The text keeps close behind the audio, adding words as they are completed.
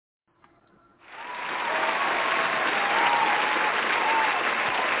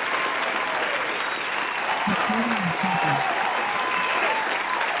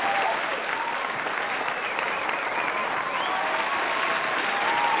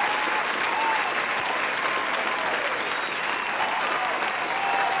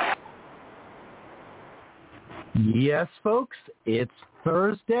Yes, folks, it's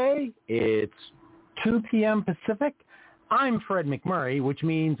Thursday. It's 2 p.m. Pacific. I'm Fred McMurray, which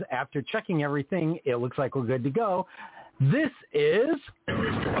means after checking everything, it looks like we're good to go. This is...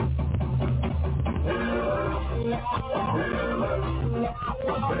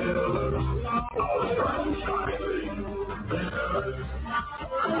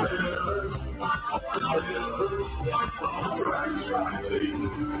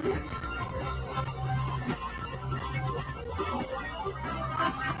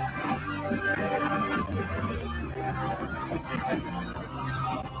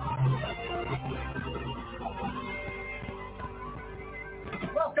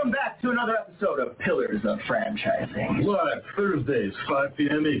 Welcome back to another episode of Pillars of Franchising. Live Thursdays, 5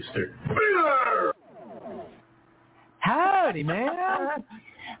 p.m. Eastern. Howdy, man.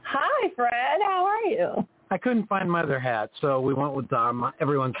 Hi, Fred. How are you? I couldn't find my other hat, so we went with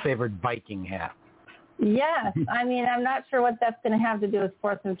everyone's favorite Viking hat. Yes. I mean, I'm not sure what that's going to have to do with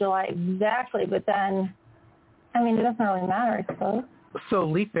 4th of July exactly, but then, I mean, it doesn't really matter, I suppose. So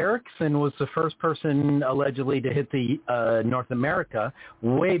Leif Erikson was the first person allegedly to hit the North America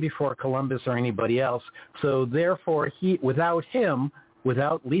way before Columbus or anybody else. So therefore, without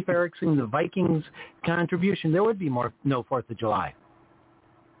Leif Erikson, the Vikings' contribution, there would be no 4th of July.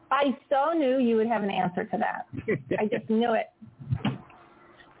 I so knew you would have an answer to that. I just knew it.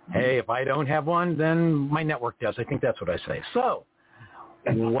 Hey, if I don't have one, then my network does. I think that's what I say. So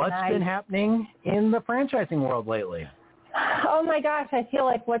what's been happening in the franchising world lately? Oh, my gosh. I feel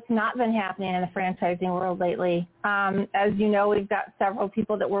like what's not been happening in the franchising world lately. As you know, we've got several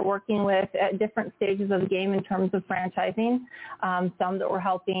people that we're working with at different stages of the game in terms of franchising. Some that we're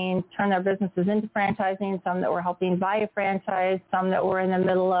helping turn their businesses into franchising, some that we're helping buy a franchise, some that we're in the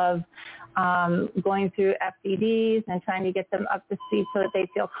middle of going through FDDs and trying to get them up to speed so that they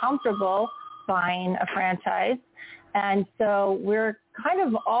feel comfortable buying a franchise. And so we're kind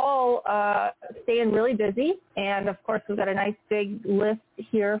of all staying really busy. And, of course, we've got a nice big list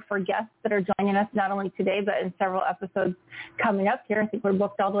here for guests that are joining us not only today but in several episodes coming up here. I think we're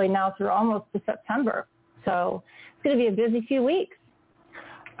booked all the way now through almost to September. So it's going to be a busy few weeks.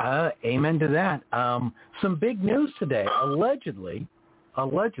 Amen to that. Some big news today. Allegedly,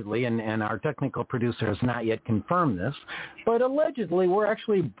 and our technical producer has not yet confirmed this, but allegedly we're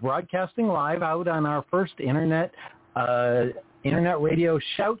actually broadcasting live out on our first internet radio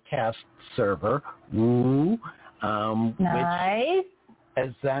shoutcast server. Woo! Nice. Which, as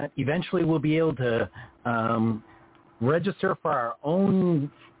that eventually we'll be able to register for our own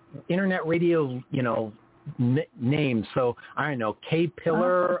internet radio, name. So I don't know, K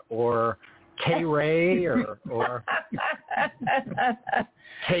Pillar or K-Ray or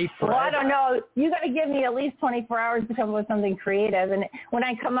K-Fred. Well, I don't know. You got to give me at least 24 hours to come up with something creative. And when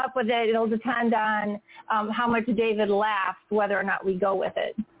I come up with it, it'll depend on how much David laughs, whether or not we go with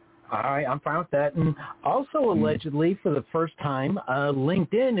it. All right, I'm fine with that. And also, allegedly, for the first time,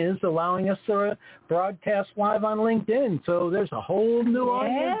 LinkedIn is allowing us to broadcast live on LinkedIn. So there's a whole new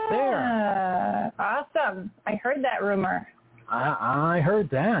audience there. Awesome. I heard that rumor. I heard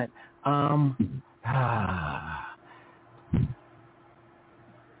that.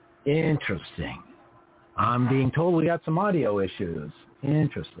 Interesting. I'm being told we got some audio issues.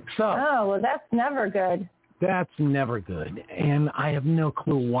 Interesting. So. Oh, well, that's never good. That's never good, and I have no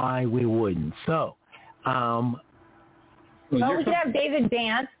clue why we wouldn't. So, well, we could have David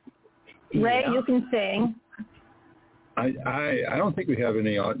dance. Ray, you can sing. I don't think we have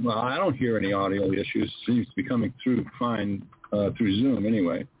any. Well, I don't hear any audio issues. It seems to be coming through fine through Zoom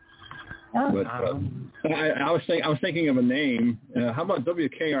anyway. Oh. But I was thinking of a name. How about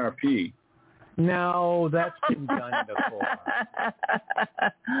WKRP? No, that's been done before.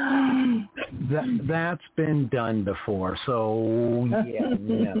 That's been done before. So yeah,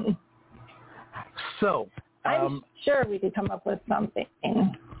 no. So I'm sure we could come up with something.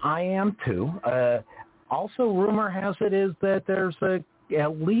 I am too. Also, rumor has it is that there's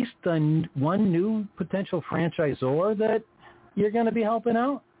at least one new potential franchisor that you're going to be helping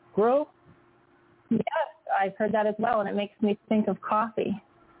out grow. Yes, I've heard that as well, and it makes me think of coffee.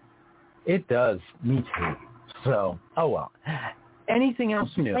 It does. Me too. So, oh well. Anything else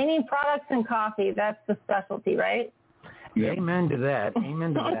new? Cleaning products and coffee, that's the specialty, right? Yeah. Amen to that.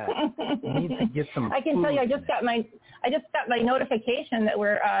 Amen to that. Need to get some I can tell you, I just got my notification that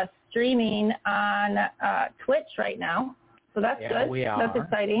we're streaming on Twitch right now. So that's good. We are. That's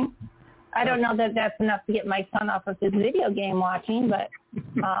exciting. I don't know that that's enough to get my son off of his video game watching, but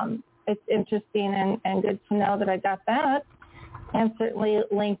it's interesting and good to know that I got that. And certainly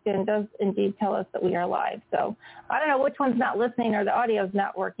LinkedIn does indeed tell us that we are live. So I don't know which one's not listening or the audio's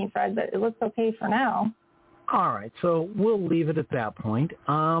not working, Fred, but it looks okay for now. All right, so we'll leave it at that point.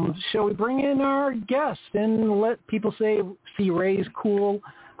 Shall we bring in our guest and let people see Ray's cool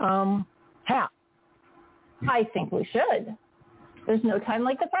hat? I think we should. There's no time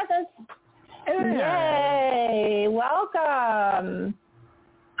like the present. Yeah. Yay! Welcome.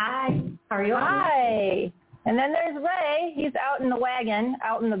 Hi. How are you? Hi. And then there's Ray. He's out in the wagon,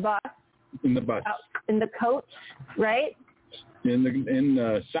 out in the bus. In the bus. Out in the coach, right?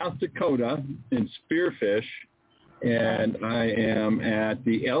 In South Dakota, in Spearfish, and I am at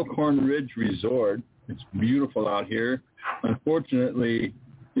the Elkhorn Ridge Resort. It's beautiful out here. Unfortunately,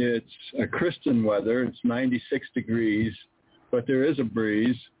 it's a Kristen weather. It's 96 degrees, but there is a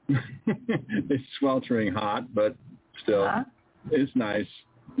breeze. It's sweltering hot, but still, it's nice.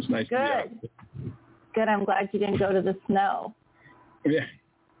 It's nice to be out. Good. I'm glad you didn't go to the snow. Yeah.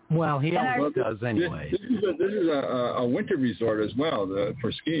 Well, he always does anyway. This is a winter resort as well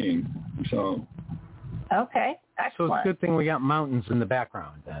for skiing. So. Okay. Excellent. So it's a good thing we got mountains in the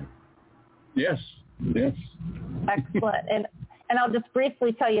background then. Yes. Excellent. And I'll just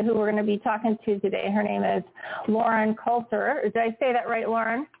briefly tell you who we're going to be talking to today. Her name is Lauren Coulter. Did I say that right,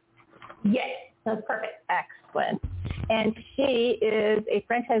 Lauren? Yes, that's perfect. Excellent. And she is a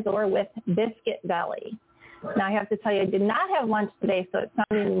franchisor with Biscuit Valley. Now, I have to tell you, I did not have lunch today, so it's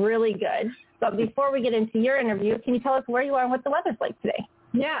sounding really good. But before we get into your interview, can you tell us where you are and what the weather's like today?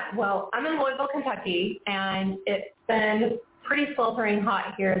 Yeah, well, I'm in Louisville, Kentucky, and it's been pretty sweltering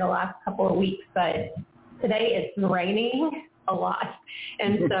hot here the last couple of weeks, but today it's raining a lot.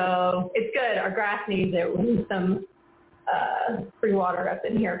 And so it's good. Our grass needs it. We need some free water up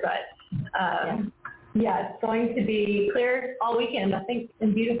in here, but yeah, it's going to be clear all weekend, I think,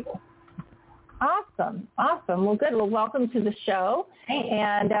 and beautiful. Awesome. Well, good. Well, welcome to the show. Thanks.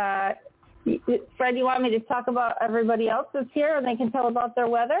 And Fred, you want me to talk about everybody else that's here and they can tell about their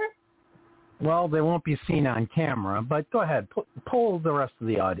weather? Well, they won't be seen on camera, but go ahead. Pull the rest of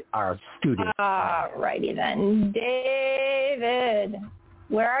our studio. All righty then. David,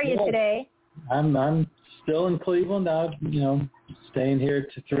 where are you today? I'm still in Cleveland. Staying here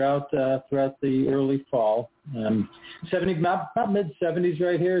throughout the early fall. 70, about mid-70s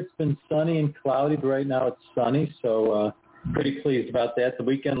right here. It's been sunny and cloudy, but right now it's sunny, so pretty pleased about that. The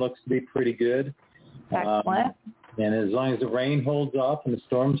weekend looks to be pretty good. Excellent. And as long as the rain holds off and the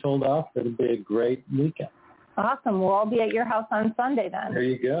storms hold off, it'll be a great weekend. Awesome. We'll all be at your house on Sunday then. There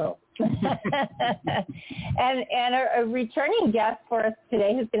you go. and a returning guest for us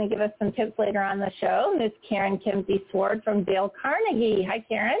today who's going to give us some tips later on the show, Ms. Karen Kimsey Sword from Dale Carnegie. Hi,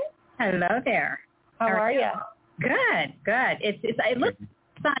 Karen. Hello there. How are you? Good. It looks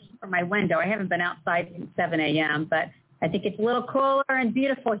sunny from my window. I haven't been outside since 7 a.m., but I think it's a little cooler and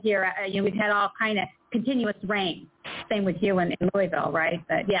beautiful here. We've had all kind of continuous rain. Same with you in Louisville, right?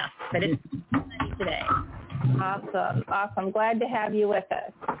 But it's sunny today. Awesome. Glad to have you with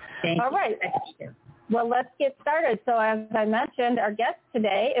us. Thank you. All right. Well, let's get started. So as I mentioned, our guest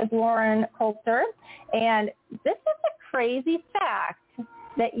today is Lauren Coulter, and this is a crazy fact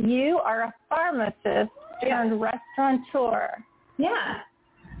that you are a pharmacist turned restaurateur. Yeah.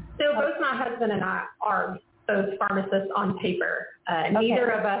 So both my husband and I are both pharmacists on paper. Neither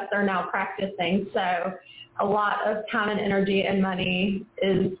of us are now practicing, so a lot of time and energy and money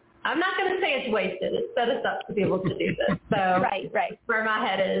is, I'm not going to say it's wasted. It set us up to be able to do this. So right. Where my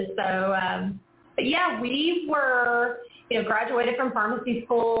head is. So, but yeah, we were, graduated from pharmacy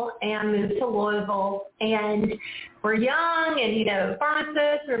school and moved to Louisville, and we're young and,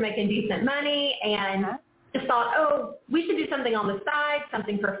 pharmacists, we're making decent money, and just thought, we should do something on the side,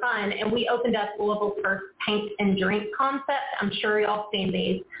 something for fun. And we opened up Louisville's first paint and drink concept. I'm sure y'all seen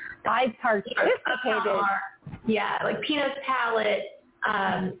these. I've participated. Yeah, like Pino's Palette.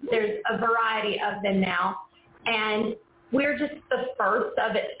 There's a variety of them now. And we're just the first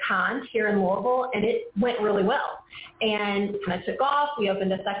of its kind here in Louisville, and it went really well. And kind of took off. We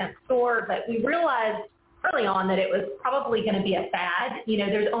opened a second store, but we realized early on that it was probably going to be a fad.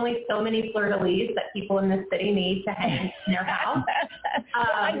 There's only so many fleur-de-lis that people in this city need to hang in their house.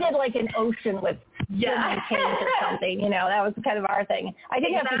 I did like an ocean with paint or something. That was kind of our thing. I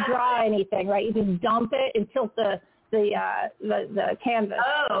didn't have to draw anything, right? You just dump it and tilt the canvas.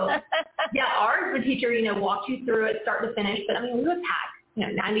 Yeah, ours, the teacher, walked you through it start to finish. But we would pack,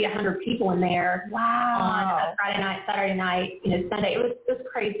 90, 100 people in there on a Friday night, Saturday night, Sunday. It was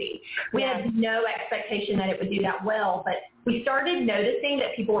crazy. We had no expectation that it would do that well, but we started noticing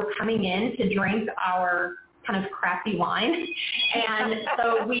that people were coming in to drink our kind of crappy wine. And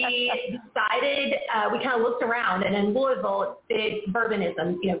so we decided, we kind of looked around, and in Louisville, it's big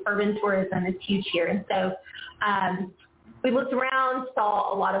bourbonism, bourbon tourism is huge here. And so we looked around,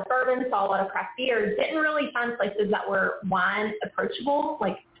 saw a lot of bourbon, saw a lot of craft beers, didn't really find places that were wine approachable,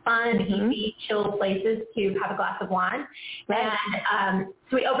 like fun, easy, chill places to have a glass of wine. Right. And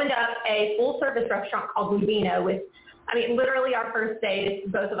so we opened up a full-service restaurant called Lubino with, literally our first day,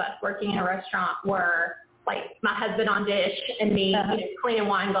 both of us working in a restaurant were like my husband on dish and me cleaning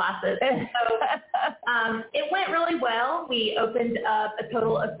wine glasses. And so it went really well. We opened up a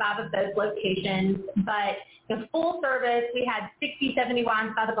total of 5 of those locations, but full service, we had 60, 70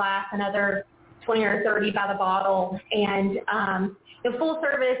 wines by the glass, another 20 or 30 by the bottle, and the full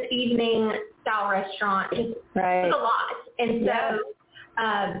service evening style restaurant is a lot. And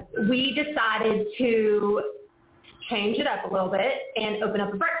so we decided to change it up a little bit and open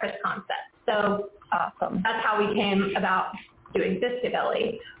up a breakfast concept. So awesome. That's how we came about doing Biscuit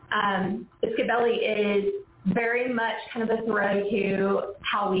Belly. Biscuit Belly is very much kind of a throw to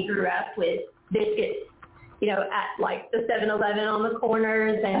how we grew up with biscuits, at like the 7-Eleven on the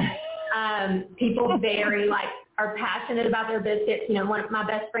corners, and people are passionate about their biscuits. One of my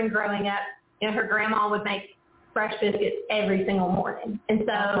best friend growing up, her grandma would make fresh biscuits every single morning. And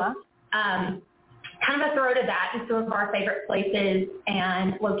so kind of a throw to that in some of our favorite places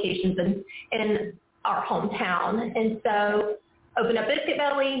and locations in our hometown. And so opened up Biscuit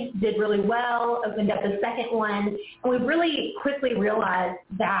Belly, did really well, opened up the second one, and we really quickly realized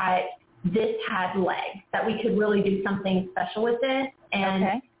that this had legs, that we could really do something special with this,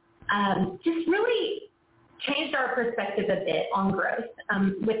 and just really changed our perspective a bit on growth.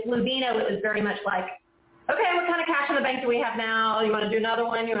 With Lubino, it was very much like, okay, what kind of cash in the bank do we have now? You want to do another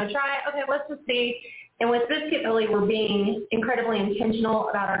one? You want to try it? Okay, let's just see. And with Biscuit Belly, we're being incredibly intentional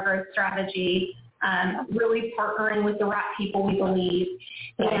about our growth strategy, really partnering with the right people, we believe.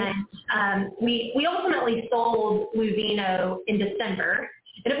 And we ultimately sold Lubino in December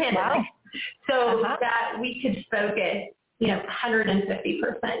in a pandemic, so that we could focus,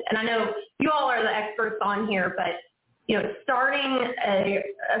 150%. And I know you all are the experts on here, but starting a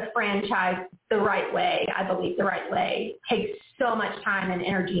franchise the right way, I believe the right way, takes so much time and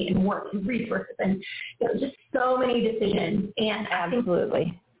energy and work and resources and just so many decisions. And absolutely, I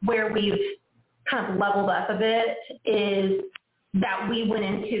think where we've kind of leveled up a bit is that we went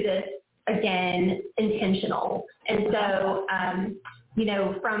into this again intentional. And so,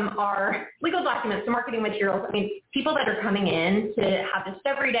 from our legal documents to marketing materials, people that are coming in to have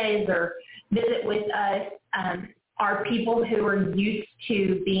discovery days or visit with us are people who are used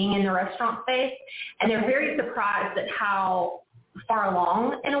to being in the restaurant space, and they're very surprised at how far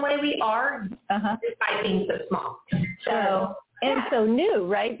along in a way we are, despite being so small. So and so new,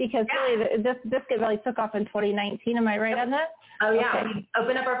 right? Because really, this Biscuit Belly took off in 2019. Am I right on that? Oh, yeah. Okay. We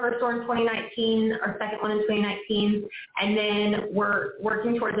opened up our first store in 2019, our second one in 2019, and then we're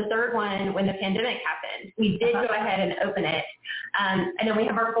working towards the third one when the pandemic happened. We did go ahead and open it. And then we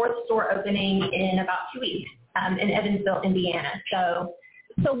have our fourth store opening in about 2 weeks in Evansville, Indiana. So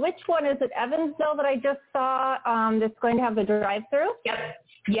which one is it, Evansville, that I just saw that's going to have the drive-through? Yep.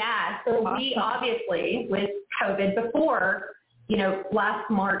 Yeah. So we obviously, with COVID before,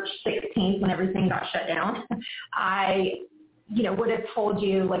 last March 16th when everything got shut down, I would have told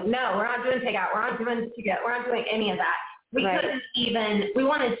you, like, no, we're not doing takeout, we're not doing to-go, we're not doing any of that. We couldn't even, we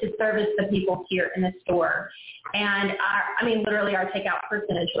wanted to service the people here in the store. And literally our takeout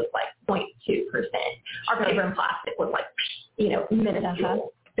percentage was like 0.2%. Our paper and plastic was like,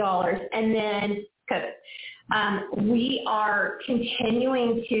 minuscule dollars. And then COVID. We are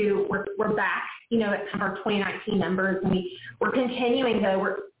continuing to, we're back, at kind of our 2019 numbers. And we're continuing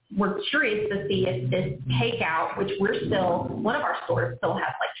though, we're curious to see if this takeout, which one of our stores still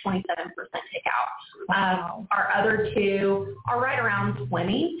has like 27% takeout. Wow. Our other two are right around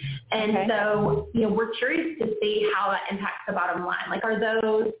 20. And so, we're curious to see how that impacts the bottom line. Like, are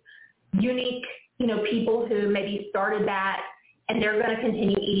those unique, people who maybe started that and they're going to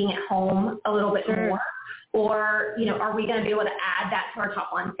continue eating at home a little bit more? Or, are we going to be able to add that to our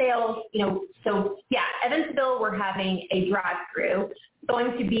top line sales? So yeah, Evansville, we're having a drive-through.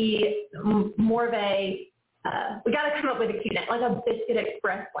 Going to be more of a, we got to come up with a cute name, like a Biscuit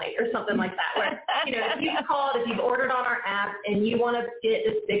Express plate or something like that. Where, if you've called, if you've ordered on our app and you want to get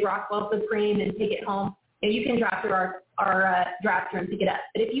this big Rockwell Supreme and take it home, you can drive through our drive-through and pick it up.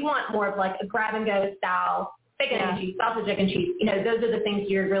 But if you want more of like a grab-and-go style, bacon and cheese, sausage, egg and cheese, those are the things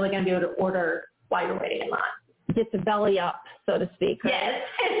you're really going to be able to order while you're waiting in line. Get the belly up, so to speak. Right?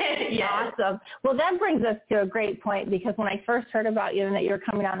 Yes. Yes. Awesome. Well, that brings us to a great point, because when I first heard about you and that you were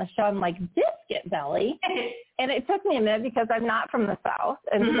coming on the show, I'm like, Biscuit Belly. And it took me a minute because I'm not from the South.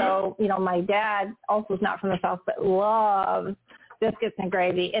 And so, my dad also is not from the South, but loves biscuits and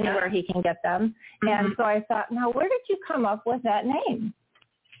gravy anywhere he can get them. And so I thought, now, where did you come up with that name?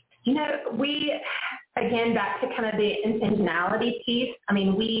 We, again, back to kind of the intentionality piece. I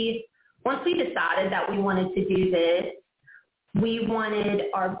mean, once we decided that we wanted to do this, we wanted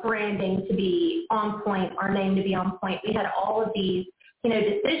our branding to be on point, our name to be on point. We had all of these,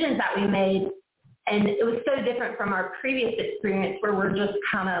 decisions that we made, and it was so different from our previous experience where we're just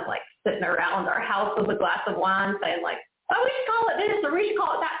kind of like sitting around our house with a glass of wine saying like, oh, we should call it this or we should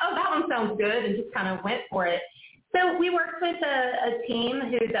call it that. Oh, that one sounds good, and just kind of went for it. So we worked with a team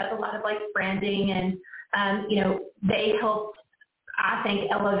who does a lot of like branding, and, they helped, I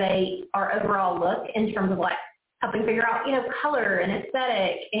think, elevate our overall look in terms of like helping figure out, color and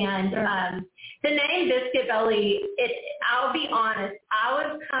aesthetic. And the name Biscuit Belly, I'll be honest, I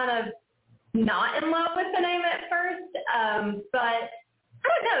was kind of not in love with the name at first, but I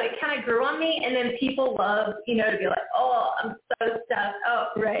don't know, it kind of grew on me. And then people love, to be like, oh, I'm so stuffed. Oh,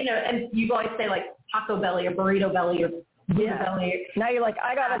 right. And you always say like taco belly or burrito belly or belly. Now you're like,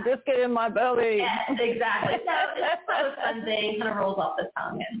 I got a biscuit in my belly. Yes, exactly. So it's a fun thing, kind of rolls off the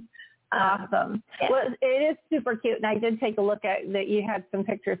tongue. And awesome. Yeah. Well, it is super cute, and I did take a look at that. You had some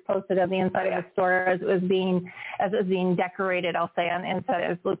pictures posted of the inside of the store as it was being decorated. I'll say on the inside,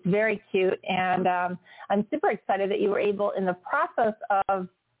 it looked very cute, and I'm super excited that you were able, in the process of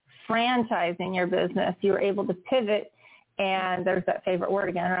franchising your business, you were able to pivot. And there's that favorite word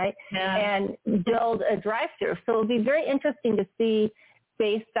again, right? Yeah. And build a drive-through. So it'll be very interesting to see,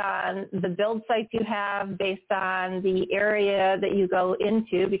 based on the build sites you have, based on the area that you go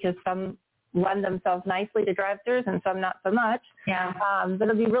into, because some lend themselves nicely to drive-thrus and some not so much. Yeah. But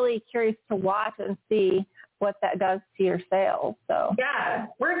it'll be really curious to watch and see what that does to your sales. So yeah,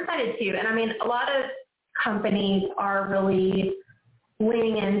 we're excited too. And I mean, a lot of companies are really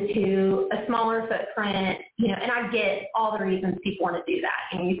leaning into a smaller footprint, and I get all the reasons people want to do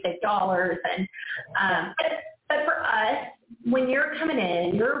that. You save dollars, and but for us, when you're coming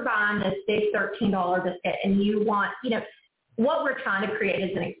in, you're buying this big $13 biscuit, and you want, what we're trying to create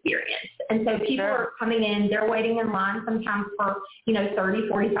is an experience. And so people are coming in, they're waiting in line sometimes for, 30,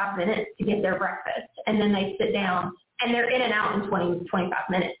 45 minutes to get their breakfast, and then they sit down, and they're in and out in 20, 25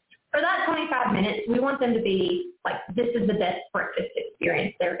 minutes. For that 25 minutes, we want them to be like, this is the best breakfast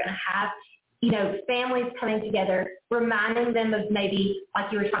experience they're going to have. Families coming together, reminding them of maybe,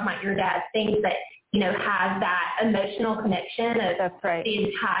 like you were talking about your dad, things that, have that emotional connection of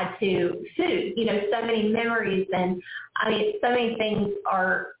being tied to food. So many memories, and I mean, so many things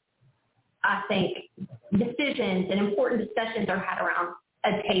are, I think, decisions and important discussions are had around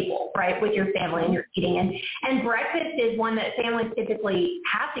a table, right, with your family and you're eating. And breakfast is one that families typically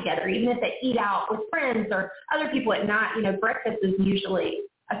have together, even if they eat out with friends or other people at night. Breakfast is usually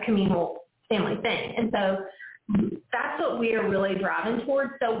a communal family thing. And so that's what we are really driving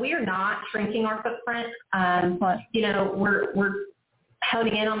towards. So we are not shrinking our footprint. We're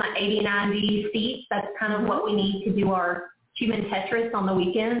honing in on the 80, 90 seats. That's kind of what we need to do our human Tetris on the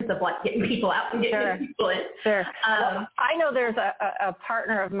weekends of like getting people out and getting people in. Sure. Well, I know there's a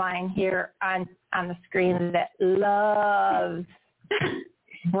partner of mine here on the screen that loves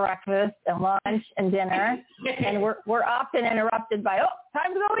breakfast and lunch and dinner, and we're often interrupted by,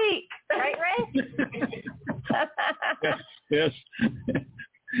 time to go eat, right, Ray? Yes.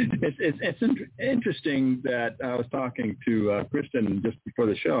 It's interesting that I was talking to Kristen just before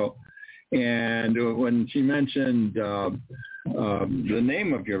the show, and when she mentioned the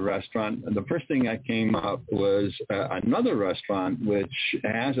name of your restaurant, the first thing that came up was another restaurant which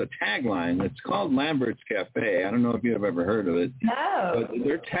has a tagline. It's called Lambert's Cafe. I don't know if you have ever heard of it. No. But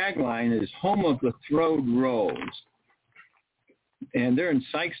their tagline is Home of the Throwed Rolls. And they're in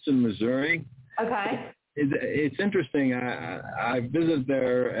Sikeston, Missouri. Okay. It's interesting. I visited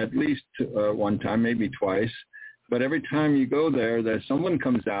there at least one time, maybe twice. But every time you go there, someone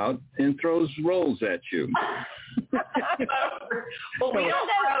comes out and throws rolls at you. Well, we don't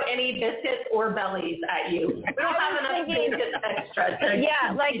throw any biscuits or bellies at you. We don't have enough biscuits extra.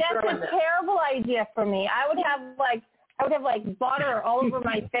 That's a terrible idea for me. I would have like butter all over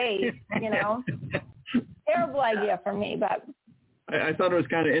my face, Terrible idea for me, but I thought it was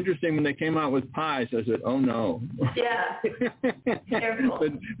kind of interesting when they came out with pies. I said, "Oh no." Yeah. Careful.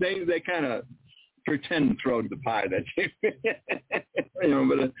 But they kind of pretend to throw the pie that you,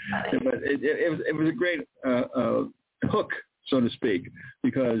 but it was a great hook so to speak,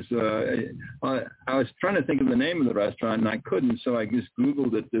 because I was trying to think of the name of the restaurant and I couldn't, so I just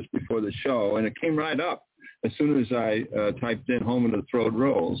Googled it just before the show, and it came right up as soon as I typed in Home of the Throwed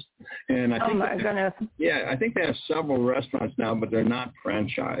Rolls. And I think goodness. Yeah, I think they have several restaurants now, but they're not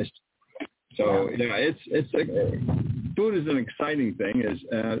franchised. So food is an exciting thing, as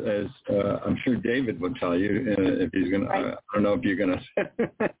I'm sure David would tell you if he's going to. I don't know if you're going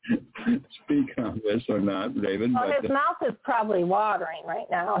to speak on this or not, David. Well, but, his mouth is probably watering right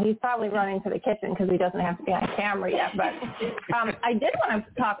now. He's probably running to the kitchen because he doesn't have to be on camera yet. But I did want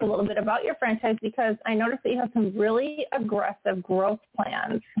to talk a little bit about your franchise because I noticed that you have some really aggressive growth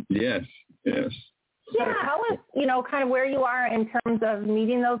plans. Yes. Yeah, tell us, kind of where you are in terms of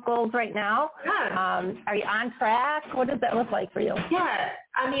meeting those goals right now. Yeah. Are you on track? What does that look like for you? Yeah,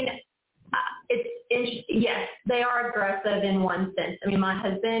 I mean, yes, they are aggressive in one sense. I mean, my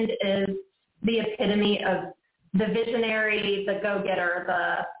husband is the epitome of the visionary, the go-getter,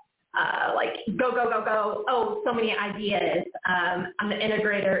 the go, oh, so many ideas. I'm the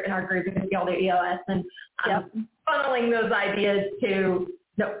integrator in our group because we all do EOS, and I'm funneling those ideas to,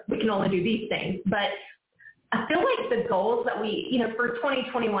 no, we can only do these things. But I feel like the goals that we, for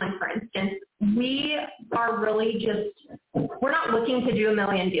 2021, for instance, we are really we're not looking to do 1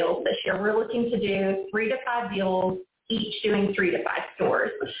 million deals this year. We're looking to do 3 to 5 deals, each doing 3 to 5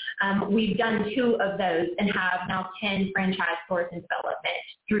 stores. We've done 2 of those and have now 10 franchise stores in development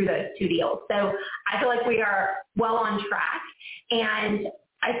through those 2 deals. So I feel like we are well on track. And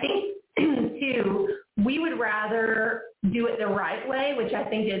I think, too, we would rather do it the right way, which I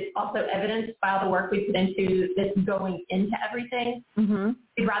think is also evidenced by all the work we put into this going into everything. Mm-hmm.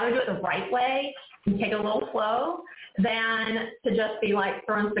 We'd rather do it the right way and take it a little slow than to just be like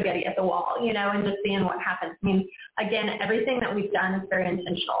throwing spaghetti at the wall, and just seeing what happens. I mean, again, everything that we've done is very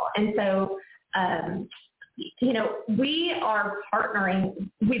intentional. And so, we are partnering.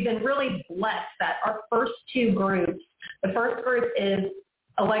 We've been really blessed that our first 2 groups, the first group is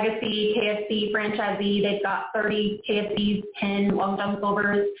a legacy KFC franchisee. They've got 30 KFCs, 10 Long John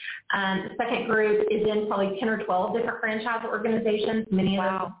Silvers. The second group is in probably 10 or 12 different franchise organizations, many of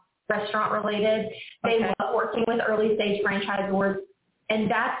them restaurant related. They love working with early stage franchisors. And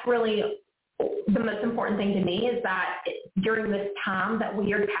that's really the most important thing to me, is that during this time that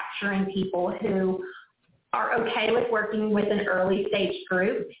we are capturing people who are okay with working with an early stage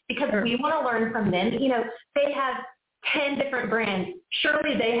group, because we want to learn from them. They have 10 different brands.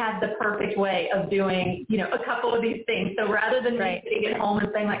 Surely they have the perfect way of doing, a couple of these things. So rather than me sitting at home and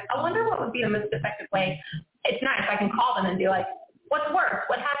saying like, I wonder what would be the most effective way, it's nice. I can call them and be like, what's worked?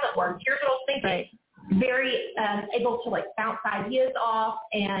 What hasn't worked? Here's what I was thinking. Right. Very able to bounce ideas off.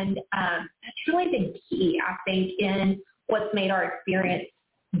 And that's really the key, I think, in what's made our experience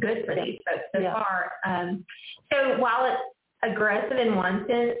good for these folks so far. So while it's aggressive in one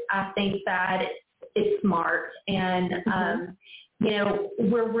sense, I think that it's smart, and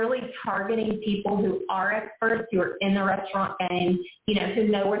we're really targeting people who are experts, who are in the restaurant game, who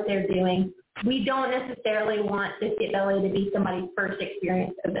know what they're doing. We don't necessarily want this Get Belly to be somebody's first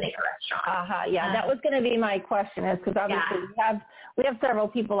experience opening a restaurant. That was going to be my question, is because obviously we have several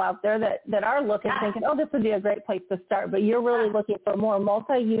people out there that are looking, thinking, oh, this would be a great place to start. But you're really looking for more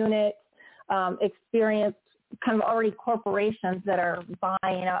multi-unit experience, kind of already corporations that are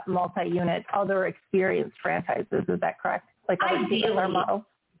buying up multi-unit, other experienced franchises. Is that correct? Ideally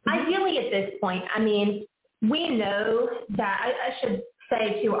at this point, I mean, we know that I should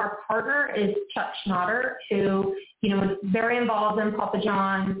say too, our partner is Chuck Schnatter, who, was very involved in Papa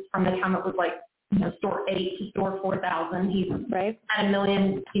John's from the time it was store 8 to store 4,000. He's had 1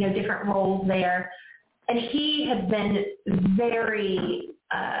 million, different roles there. And he has been very,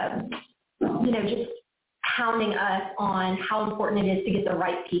 just hounding us on how important it is to get the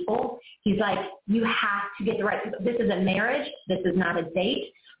right people. He's like, you have to get the right people. This is a marriage. This is not a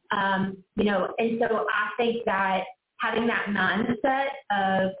date. And so I think that having that mindset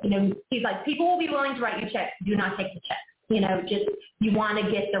of, he's like, people will be willing to write you checks. Do not take the checks. Just you want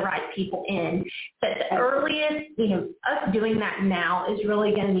to get the right people in. But the earliest, us doing that now is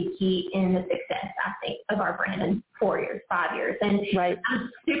really going to be key in the success, I think, of our brand in 4 years, 5 years. And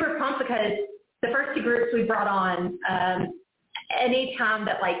I'm super pumped because the first 2 groups we brought on, anytime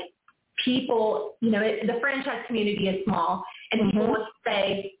that people, the franchise community is small, and people will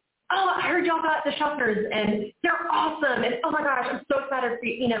say, oh, I heard y'all got the Shuckers and they're awesome. And oh my gosh, I'm so excited for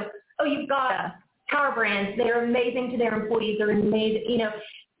you. Oh, you've got Power Brands. They're amazing to their employees. They're amazing.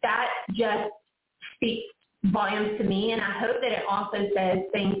 That just speaks volumes to me. And I hope that it also says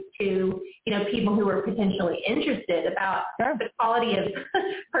things to, people who are potentially interested about the quality of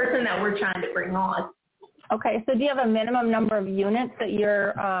person that we're trying to bring on. Okay, so do you have a minimum number of units that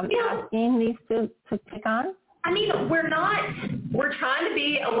you're asking these to pick on? I mean, we're trying to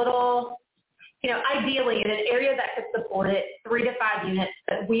be a little, ideally in an area that could support it, 3 to 5 units,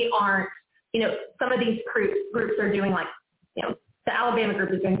 but we aren't, some of these groups are doing like, the Alabama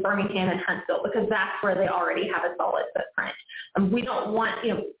group is doing Birmingham and Huntsville because that's where they already have a solid footprint. We don't want,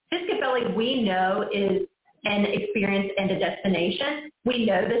 Biscuit Belly we know is an experience and a destination. We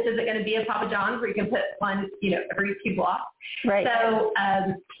know this isn't going to be a Papa John's where you can put one, every 2 blocks. Right. So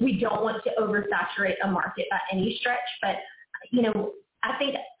we don't want to oversaturate a market by any stretch, but, I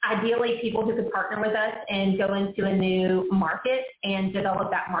think ideally people who could partner with us and go into a new market and develop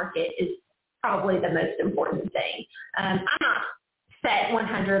that market is probably the most important thing. I'm not set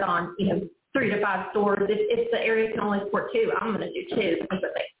 100 on, 3 to 5 stores. If the area can only support 2, I'm going to do 2 because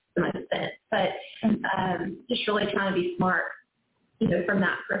it makes the most sense. But just really trying to be smart, from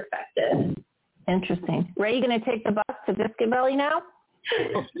that perspective. Interesting. Ray, you going to take the bus to Biscuit Belly now?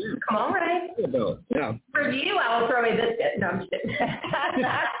 Oh, sure. Come on, Ray. Yeah. For you, I will throw a biscuit. No, I'm just kidding.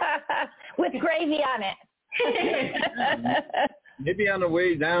 With gravy on it. Maybe on the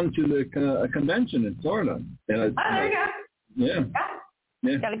way down to the convention in Florida. There you go. Yeah.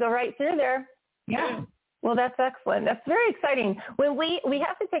 Got to go right through there. Yeah. Well, that's excellent. That's very exciting. When we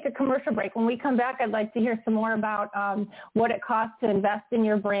have to take a commercial break. When we come back, I'd like to hear some more about what it costs to invest in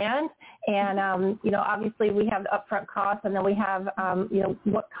your brand. And, obviously we have the upfront costs, and then we have,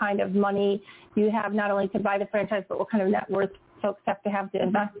 what kind of money you have not only to buy the franchise, but what kind of net worth folks have to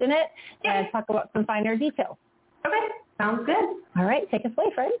invest in it, and talk about some finer details. Okay. Sounds good. All right. Take us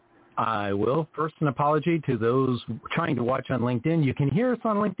away, Fred. I will. First, an apology to those trying to watch on LinkedIn. You can hear us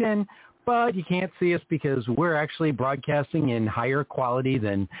on LinkedIn, but you can't see us because we're actually broadcasting in higher quality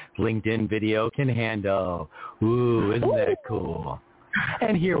than LinkedIn video can handle. Ooh, isn't that cool?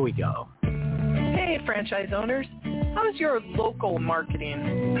 And here we go. Hey, franchise owners. How's your local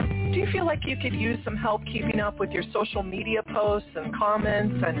marketing? Do you feel like you could use some help keeping up with your social media posts and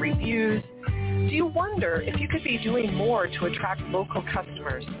comments and reviews? Do you wonder if you could be doing more to attract local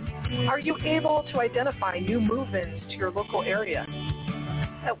customers? Are you able to identify new move-ins to your local area?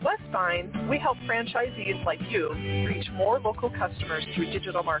 At Westbine, we help franchisees like you reach more local customers through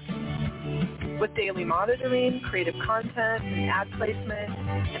digital marketing. With daily monitoring, creative content, and ad placement,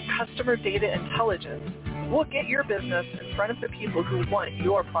 and customer data intelligence, we'll get your business in front of the people who want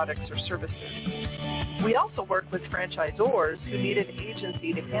your products or services. We also work with franchisors who need an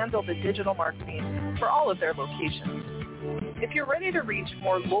agency to handle the digital marketing for all of their locations. If you're ready to reach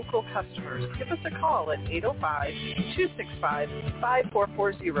more local customers, give us a call at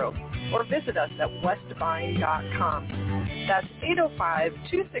 805-265-5440 or visit us at westbine.com. That's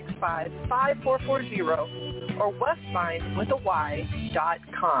 805-265-5440 or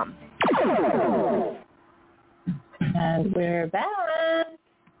westbine.com. And we're back.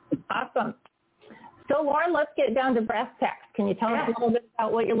 Awesome. So, Lauren, let's get down to brass tacks. Can you tell us a little bit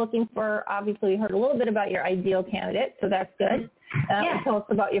about what you're looking for? Obviously, we heard a little bit about your ideal candidate, so that's good. Tell us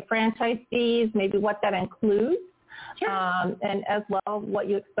about your franchise fees, maybe what that includes, and as well what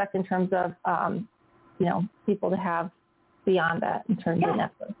you expect in terms of, people to have beyond that in terms of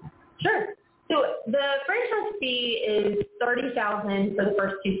network. Sure. So the franchise fee is $30,000 for the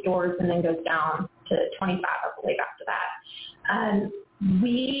first 2 stores, and then goes down to $25,000, I believe, after that.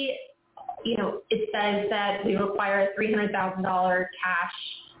 It says that we require a $300,000 cash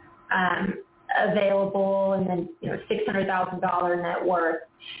available, and then $600,000 net worth.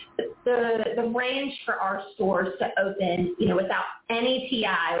 The range for our stores to open, without any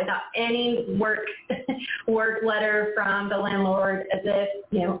TI, without any work letter from the landlord, as if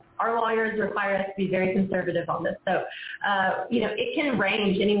our lawyers require us to be very conservative on this. So it can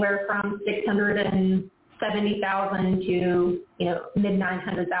range anywhere from $670,000 to mid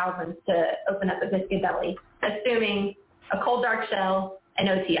 $900,000 to open up a Biscuit Belly, assuming a cold dark shell and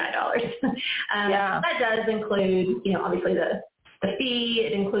no TI dollars. That does include obviously the fee.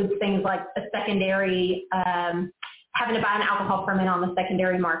 It includes things like a secondary, having to buy an alcohol permit on the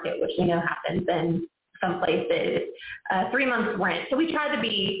secondary market, which we know happens in some places, 3 months rent. So we try to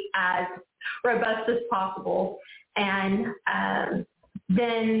be as robust as possible. And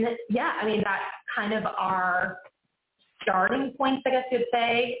that's kind of our starting points, I guess you'd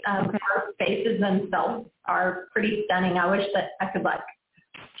say. Our spaces themselves are pretty stunning. I wish that I could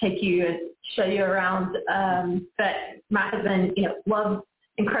take you and show you around. But my husband, loves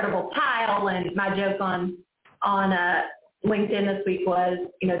incredible tile, and my joke on LinkedIn this week was,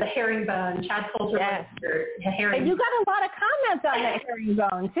 the herringbone, Chad Coulter. Yes. And you got a lot of comments on that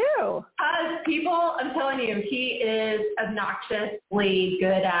herringbone too. because people, I'm telling you, he is obnoxiously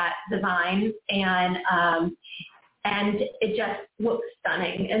good at design, and it just looks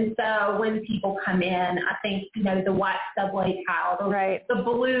stunning. And so when people come in, I think, the white subway tile, the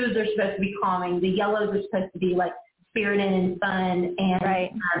blues are supposed to be calming, the yellows are supposed to be like spirited and fun, and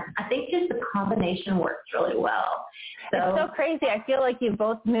I think just the combination works really well. So, it's so crazy. I feel like you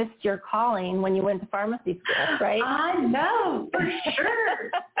both missed your calling when you went to pharmacy school, right? I know, for sure.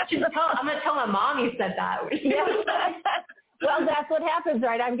 I'm going to tell my mom you said that. Yeah. Well, that's what happens,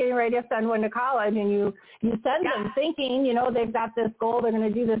 right? I'm getting ready to send one to college, and you send them thinking, they've got this goal, they're going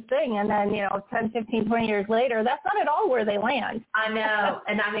to do this thing, and then, 10, 15, 20 years later, that's not at all where they land. I know,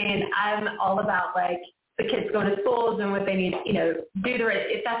 and I mean, I'm all about, like, the kids going to schools and what they need, do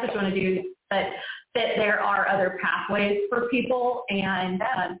if that's what you want to do, but that there are other pathways for people, and,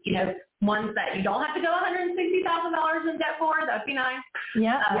 ones that you don't have to go $160,000 in debt for, that'd be nice.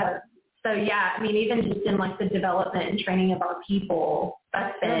 Yeah. So, I mean, even just in, like, the development and training of our people,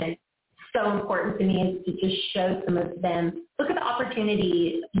 that's been so important to me, is to just show some of them, look at the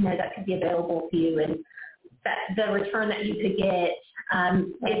opportunities, that could be available to you, and that the return that you could get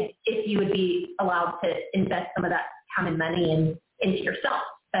if you would be allowed to invest some of that time and money into yourself.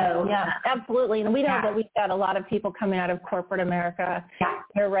 So yeah, absolutely. And we know that we've got a lot of people coming out of corporate America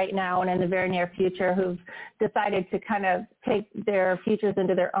here right now and in the very near future who've decided to kind of take their futures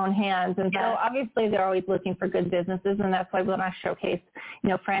into their own hands. And so obviously they're always looking for good businesses, and that's why we want to showcase,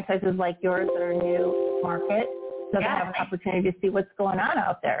 franchises like yours that are new market. So they have an opportunity to see what's going on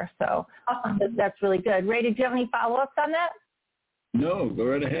out there. So that's really good. Ray, did you have any follow-ups on that? No, go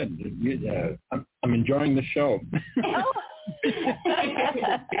right ahead. I'm enjoying the show.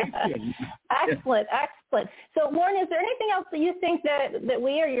 Excellent. So, Lauren, is there anything else that you think that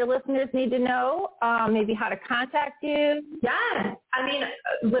we or your listeners need to know? Maybe how to contact you? Yeah. I mean,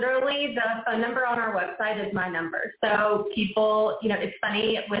 literally the phone number on our website is my number. So people, it's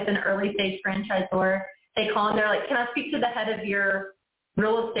funny, with an early stage franchisor, they call and they're like, can I speak to the head of your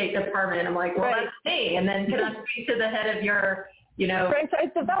real estate department? I'm like, well, that's me. And then can I speak to the head of your,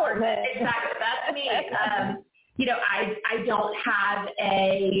 franchise development? Exactly. That's me. I don't have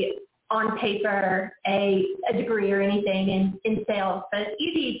on paper a degree or anything in sales, but it's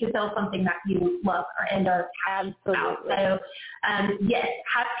easy to sell something that you love and are passionate about. So, yes,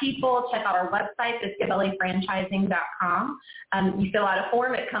 have people check out our website, biscuitbellyfranchising.com. You fill out a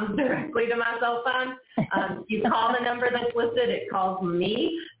form, it comes directly to my cell phone. You call the number that's listed, it calls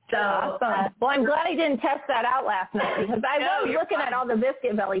me. So, awesome. Well, I'm glad I didn't test that out last night, because I was looking at all the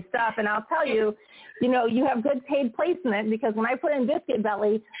Biscuit Belly stuff, and I'll tell you, you have good paid placement, because when I put in Biscuit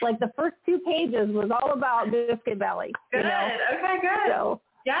Belly, like the first 2 pages was all about Biscuit Belly. Good. Okay, good.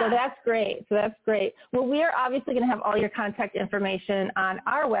 So that's great. Well, we are obviously going to have all your contact information on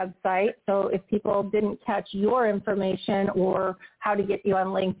our website. So if people didn't catch your information or how to get you on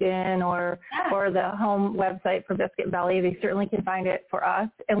LinkedIn or the home website for Biscuit Belly, they certainly can find it for us.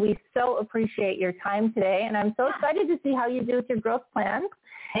 And we so appreciate your time today. And I'm so excited to see how you do with your growth plans.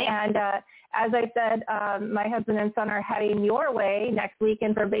 And as I said, my husband and son are heading your way next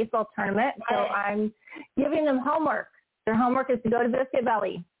weekend for a baseball tournament. So I'm giving them homework. Their homework is to go to Biscuit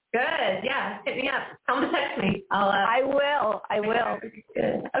Belly. Good. Yeah. Hit me up. Tell them to text me. I will. Good.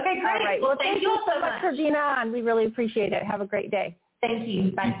 Okay, great. All right. Well, thank you so much for being on. We really appreciate it. Have a great day. Thank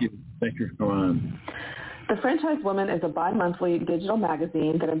you. Bye. Thank you for coming on. The Franchise Woman is a bi-monthly digital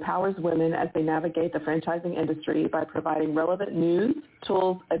magazine that empowers women as they navigate the franchising industry by providing relevant news,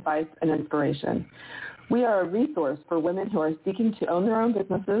 tools, advice, and inspiration. We are a resource for women who are seeking to own their own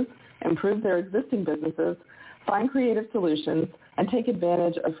businesses, improve their existing businesses, find creative solutions, and take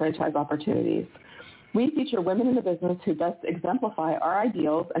advantage of franchise opportunities. We feature women in the business who best exemplify our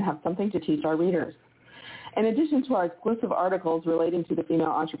ideals and have something to teach our readers. In addition to our exclusive articles relating to the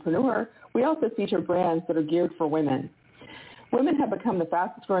female entrepreneur, we also feature brands that are geared for women. Women have become the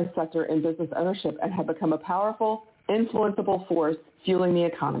fastest growing sector in business ownership and have become a powerful, influenceable force fueling the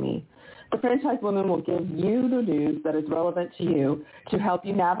economy. The Franchise Woman will give you the news that is relevant to you to help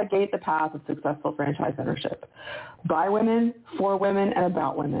you navigate the path of successful franchise ownership. By women, for women, and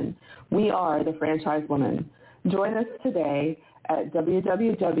about women. We are the Franchise Woman. Join us today at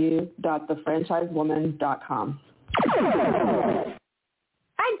www.thefranchisewoman.com.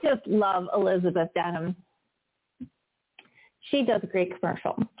 I just love Elizabeth Denham. She does a great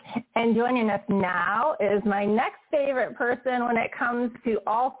commercial. And joining us now is my next favorite person when it comes to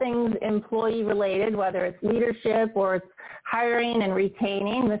all things employee related, whether it's leadership or it's hiring and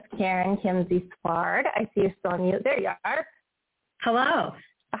retaining, Miss Karen Kimsey Sward. I see you're still on mute. There you are. Hello.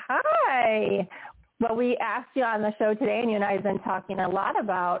 Hi. Well, we asked you on the show today, and you and I have been talking a lot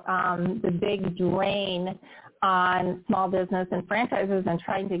about the big drain on small business and franchises and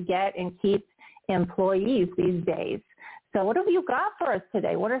trying to get and keep employees these days. So what have you got for us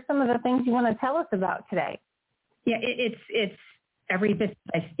today? What are some of the things you want to tell us about today? Yeah, it's every business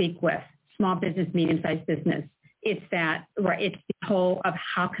I speak with, small business, medium-sized business. It's that, right? It's the whole of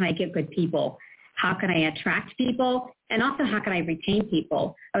how can I get good people? How can I attract people? And also how can I retain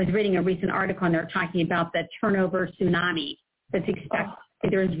people? I was reading a recent article and they're talking about the turnover tsunami that's expected.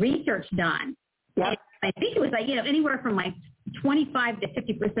 There's research done. Yep. I think it was like, anywhere from like 25 to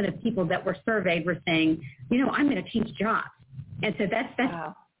 50% of people that were surveyed were saying, I'm going to change jobs. And so that's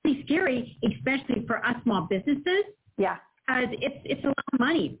pretty scary, especially for us small businesses. Yeah. Because it's a lot of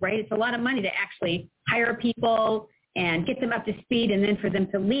money, right? It's a lot of money to actually hire people and get them up to speed and then for them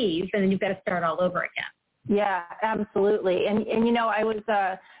to leave, and then you've got to start all over again. Yeah, absolutely. And I was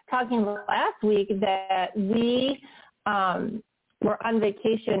talking last week that we were on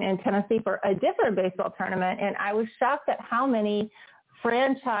vacation in Tennessee for a different baseball tournament, and I was shocked at how many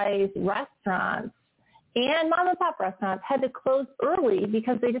franchise restaurants and mom-and-pop restaurants had to close early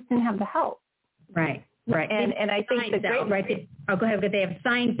because they just didn't have the help. Right, right. And I think the great... Right. I'll go ahead, but they have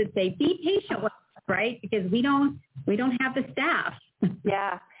signs that say, be patient with us, right? Because we don't have the staff.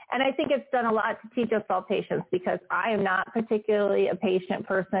 Yeah. And I think it's done a lot to teach us all patience, because I am not particularly a patient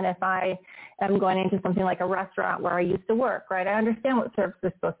person if I am going into something like a restaurant where I used to work, right? I understand what service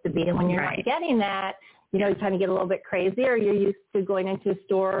is supposed to be. And when you're not getting that, you kind of get a little bit crazy, or you're used to going into a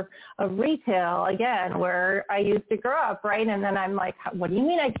store of retail, again, where I used to grow up, right? And then I'm like, what do you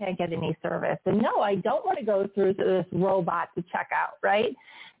mean I can't get any service? And no, I don't want to go through this robot to check out, right?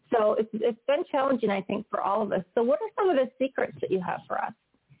 So it's been challenging, I think, for all of us. So what are some of the secrets that you have for us?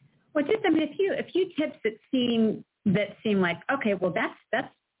 Well, just a few tips that seem like, okay, well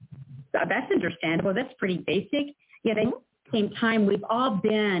that's understandable. That's pretty basic. Yet at the same time, we've all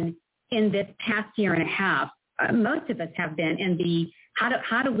been in this past year and a half. Most of us have been in the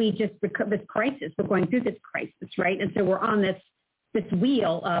how do we just recover this crisis? We're going through this crisis, right? And so we're on this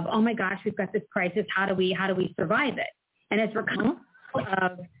wheel of, oh my gosh, we've got this crisis. How do we survive it? And as we're coming out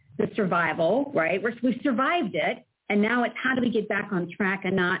of the survival, right? We've survived it. And now it's how do we get back on track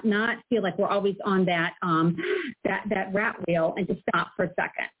and not feel like we're always on that rat wheel, and just stop for a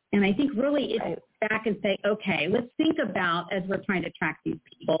second. And I think really it's back and say, okay, let's think about, as we're trying to attract these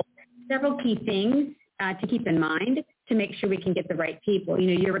people, several key things to keep in mind to make sure we can get the right people.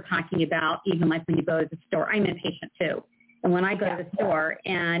 You were talking about even like when you go to the store, I'm impatient too. And when I go to the store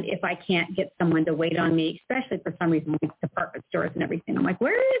and if I can't get someone to wait on me, especially for some reason like department stores and everything, I'm like,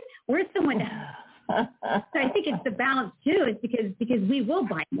 where's someone to... So I think it's the balance too. It's because we will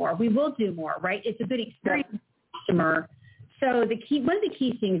buy more, we will do more, right? It's a good experience for the customer. So one of the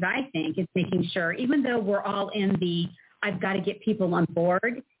key things I think is making sure, even though we're all in the I've got to get people on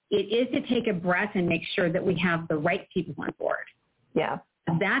board, it is to take a breath and make sure that we have the right people on board. Yeah.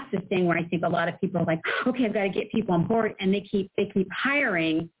 That's the thing where I think a lot of people are like, okay, I've got to get people on board, and they keep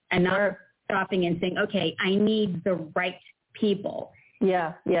hiring and not stopping and saying, okay, I need the right people.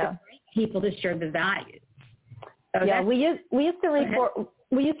 Yeah, yeah. People to share the values. So we used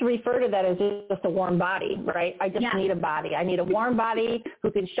to refer to that as just a warm body, right? I just need a body. I need a warm body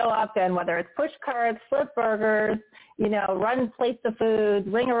who can show up, and whether it's push carts, flip burgers, run plates of food,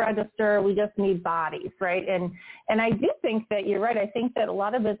 ring a register, we just need bodies, right? And I do think that you're right. I think that a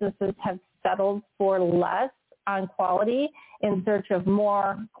lot of businesses have settled for less on quality in search of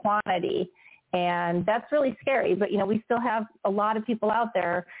more quantity. And that's really scary. But, we still have a lot of people out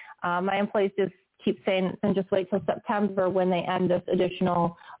there. My employees just keep saying, and just wait till September when they end this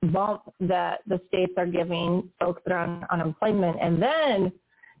additional bump that the states are giving folks that are on unemployment. And then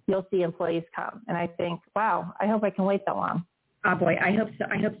you'll see employees come. And I think, wow, I hope I can wait that long. Oh boy, I hope so.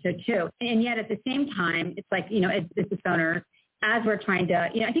 I hope so too. And yet at the same time, it's like, as business owners, as we're trying to,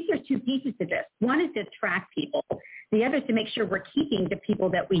 I think there's two pieces to this. One is to attract people. The other is to make sure we're keeping the people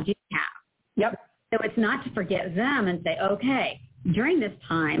that we do have. Yep. So it's not to forget them and say, okay, during this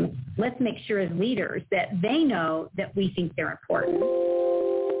time, let's make sure as leaders that they know that we think they're important.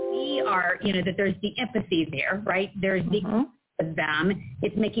 We are, that there's the empathy there, right? There's the of them.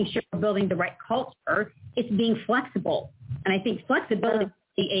 It's making sure we're building the right culture. It's being flexible. And I think flexibility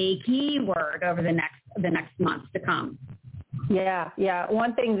is a key word over the next months to come. Yeah.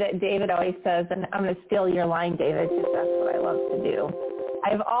 One thing that David always says, and I'm going to steal your line, David, because that's what I love to do. I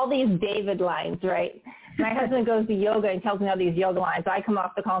have all these David lines, right? My husband goes to yoga and tells me all these yoga lines. I come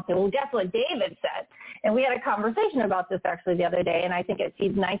off the call and say, well, guess what David said? And we had a conversation about this actually the other day, and I think it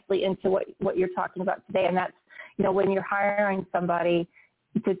feeds nicely into what you're talking about today. And that's, when you're hiring somebody,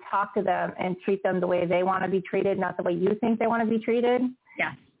 to talk to them and treat them the way they want to be treated, not the way you think they want to be treated.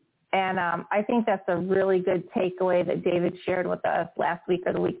 Yeah. And I think that's a really good takeaway that David shared with us last week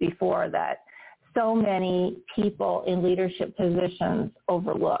or the week before, that so many people in leadership positions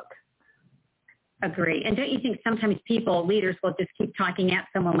overlook. Agree. And don't you think sometimes leaders will just keep talking at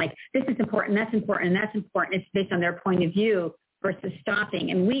someone like, this is important, that's important, and that's important. It's based on their point of view versus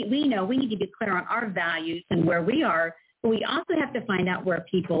stopping. And we know we need to be clear on our values and where we are, but we also have to find out where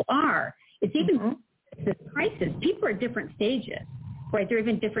people are. It's even this crisis. People are at different stages, right? They're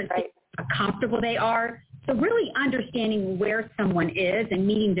even different stages, how comfortable they are. So really understanding where someone is and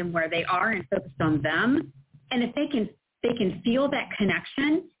meeting them where they are and focused on them. And if they can feel that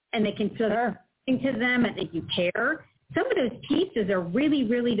connection and they can feel to them and that you care, some of those pieces are really,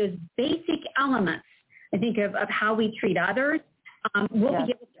 really those basic elements, I think, of how we treat others. We'll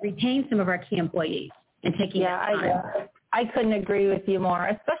be able to retain some of our key employees and taking that time. I couldn't agree with you more,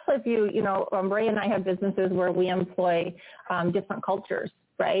 especially if Ray and I have businesses where we employ different cultures,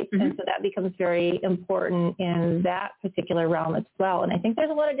 right? Mm-hmm. And so that becomes very important in that particular realm as well. And I think there's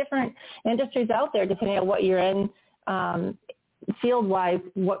a lot of different industries out there, depending on what you're in field-wise,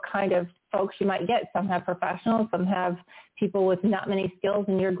 what kind of folks you might get. Some have professionals, some have people with not many skills,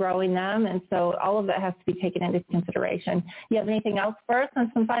 and you're growing them. And so all of that has to be taken into consideration. You have anything else for us on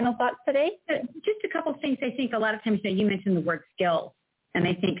some final thoughts today? Just a couple of things. I think a lot of times you mentioned the word skills. And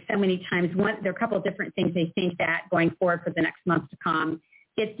I think so many times, there are a couple of different things I think that going forward for the next months to come,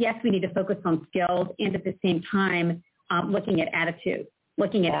 it's yes, we need to focus on skills, and at the same time, looking at attitude,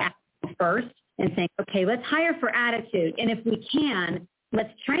 looking at attitude first and saying, okay, let's hire for attitude. And if we can,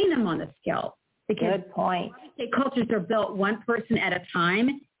 let's train them on the skill. Because good point. Cultures are built one person at a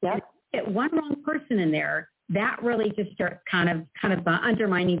time. Yep. And get one wrong person in there, that really just starts kind of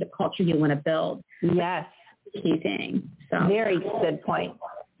undermining the culture you want to build. Yes. Key thing. So very good point.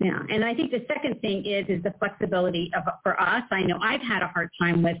 Yeah, and I think the second thing is the flexibility for us. I know I've had a hard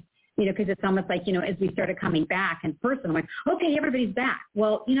time with, because it's almost like, as we started coming back in person, I'm like, okay, everybody's back.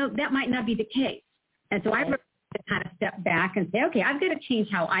 Well, that might not be the case. And so I really had to kind of step back and say, okay, I've got to change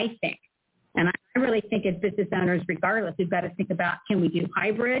how I think. And I really think as business owners, regardless, we've got to think about, can we do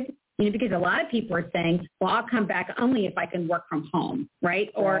hybrid? Because a lot of people are saying, well, I'll come back only if I can work from home, right?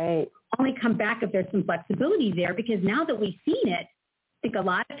 Or only come back if there's some flexibility there, because now that we've seen it, I think a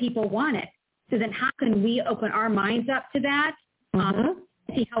lot of people want it. So then how can we open our minds up to that,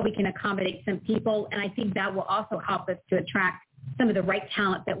 see how we can accommodate some people? And I think that will also help us to attract some of the right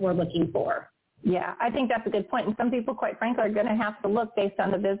talent that we're looking for. Yeah, I think that's a good point. And some people, quite frankly, are going to have to look based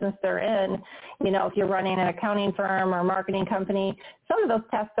on the business they're in. If you're running an accounting firm or a marketing company, some of those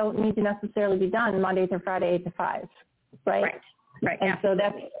tasks don't need to necessarily be done Monday through Friday, 8 to 5, right? Right. And so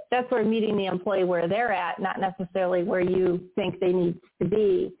that's where meeting the employee where they're at, not necessarily where you think they need to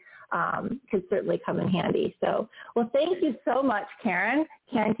be, could certainly come in handy. So, well, thank you so much, Karen.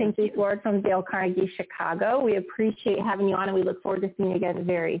 Karen Tinkley-Ford from Dale Carnegie, Chicago. We appreciate having you on, and we look forward to seeing you again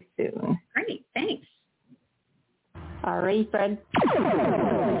very soon. Great. Thanks. All right, Fred.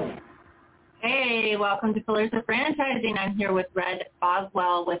 Hey, welcome to Pillars of Franchising. I'm here with Red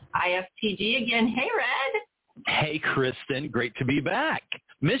Boswell with IFTG again. Hey, Red. Hey, Kristen. Great to be back.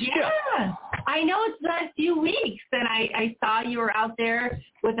 Missed you. Yeah, I know it's been a few weeks, and I saw you were out there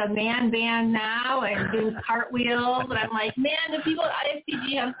with a man band now and doing cartwheels, and I'm like, man, the people at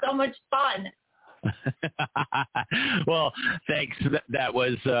IFTG have so much fun. Well, thanks. That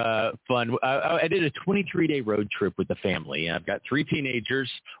was fun. I did a 23-day road trip with the family. I've got 3 teenagers.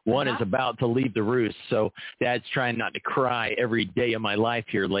 One is about to leave the roost, so Dad's trying not to cry every day of my life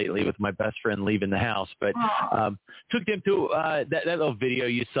here lately with my best friend leaving the house. But took them to that little video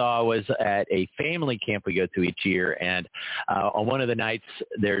you saw was at a family camp we go to each year, and on one of the nights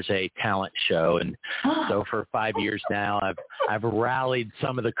there's a talent show, and so for 5 years now I've rallied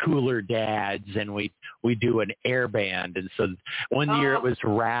some of the cooler dads, and we do an air band. And so one year it was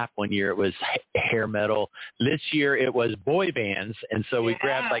rap, one year it was hair metal. This year it was boy bands. And so we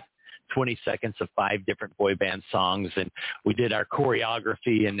grabbed like 20 seconds of 5 different boy band songs, and we did our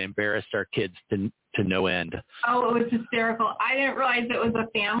choreography and embarrassed our kids to no end. Oh, it was hysterical. I didn't realize it was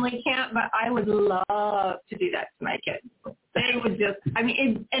a family camp, but I would love to do that to my kids. They would just,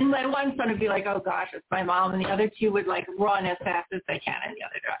 and my one son would be like, oh gosh, it's my mom, and the other 2 would like run as fast as they can in the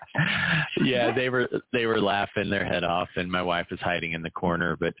other direction. Yeah, they were laughing their head off, and my wife was hiding in the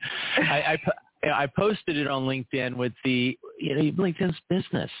corner. But I posted it on LinkedIn with the LinkedIn's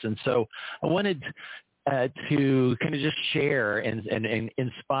business, and so I wanted to kind of just share and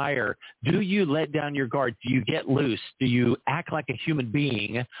inspire. Do you let down your guard? Do you get loose? Do you act like a human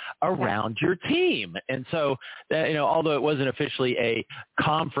being around your team? And so, although it wasn't officially a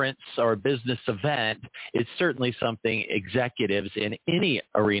conference or a business event, it's certainly something executives in any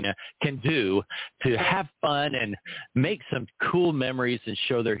arena can do to have fun and make some cool memories and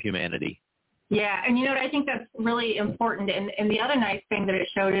show their humanity. Yeah, and I think that's really important. And the other nice thing that it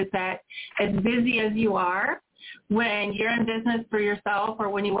showed is that as busy as you are, when you're in business for yourself or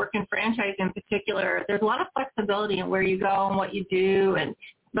when you work in franchise in particular, there's a lot of flexibility in where you go and what you do. And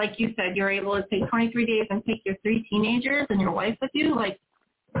like you said, you're able to take 23 days and take your 3 teenagers and your wife with you,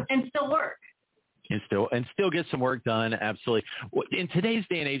 and still work. And still get some work done. Absolutely. In today's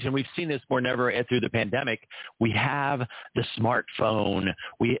day and age, and we've seen this more than ever through the pandemic, we have the smartphone.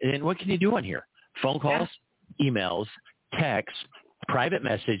 And what can you do on here? Phone calls, emails, text, private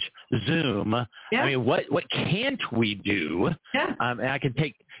message, Zoom. Yeah. I mean, what can't we do? Yeah. And I can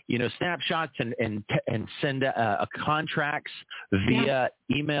take snapshots and send contracts via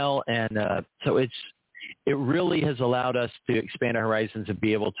email, and so it really has allowed us to expand our horizons and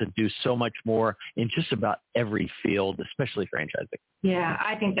be able to do so much more in just about every field, especially franchising. Yeah,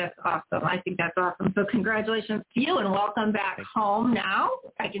 I think that's awesome. So congratulations to you and welcome back home now.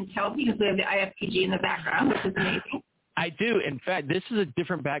 I can tell because we have the IFPG in the background, which is amazing. I do. In fact, this is a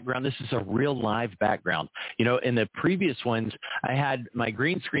different background. This is a real live background. In the previous ones, I had my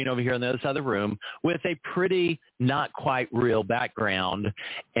green screen over here on the other side of the room with a pretty not quite real background.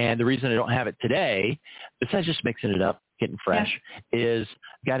 And the reason I don't have it today, besides just mixing it up, getting fresh, is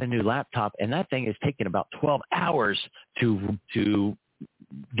got a new laptop, and that thing is taking about 12 hours to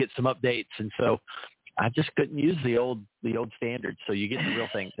get some updates. And so I just couldn't use the old standard. So you get the real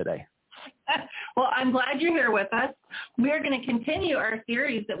thing today. Well, I'm glad you're here with us. We're going to continue our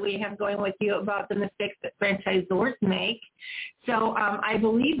series that we have going with you about the mistakes that franchisors make. So I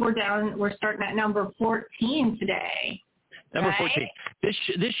believe we're starting at number 14 today. Number 14.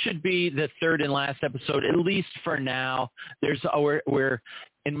 This should be the third and last episode, at least for now. We're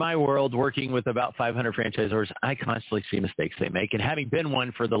in my world working with about 500 franchisors. I constantly see mistakes they make, and having been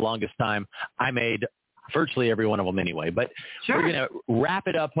one for the longest time, I made virtually every one of them anyway. But we're going to wrap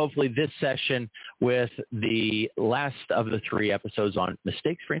it up, hopefully, this session with the last of the 3 episodes on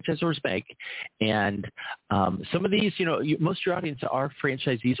mistakes franchisors make. And some of these, most of your audience are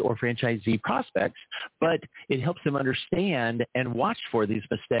franchisees or franchisee prospects, but it helps them understand and watch for these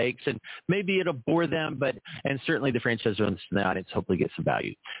mistakes. And maybe it'll bore them, and certainly the franchisors in the audience hopefully get some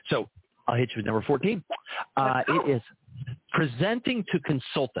value. So I'll hit you with number 14. It is presenting to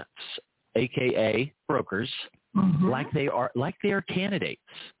consultants, AKA brokers, like they are candidates.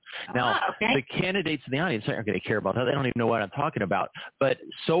 Now, the candidates in the audience aren't going to care about that. They don't even know what I'm talking about. But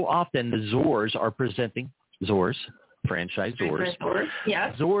so often the ZORs are presenting, franchisors.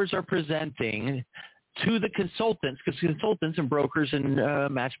 Yes. ZORs are presenting to the consultants, because consultants and brokers and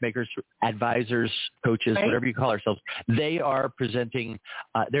matchmakers, advisors, coaches, whatever you call ourselves, they are presenting,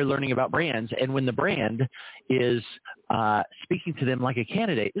 they're learning about brands. And when the brand is speaking to them like a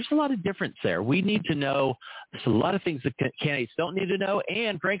candidate, there's a lot of difference there. We need to know, there's a lot of things that candidates don't need to know.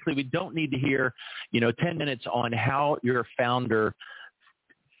 And frankly, we don't need to hear, 10 minutes on how your founder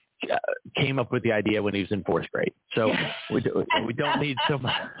came up with the idea when he was in 4th grade. So we don't need so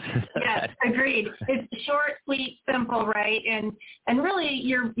much. Yes, agreed. It's short, sweet, simple, right? And really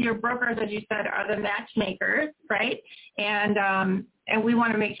your brokers, as you said, are the matchmakers, right? And we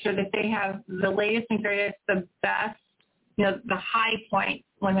want to make sure that they have the latest and greatest, the best, the high points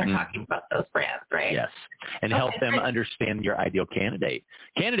when they're talking about those brands, right? Yes, and help them understand your ideal candidate.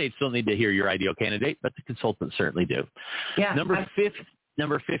 Candidates don't need to hear your ideal candidate, but the consultants certainly do. Yeah.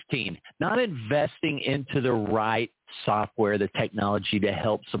 Number 15, not investing into the right software, the technology to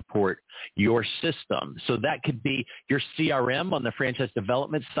help support your system. So that could be your CRM on the franchise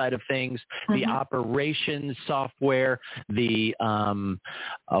development side of things, the operations software, the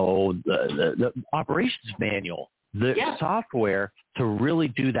operations manual, the software to really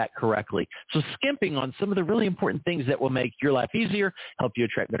do that correctly. So skimping on some of the really important things that will make your life easier, help you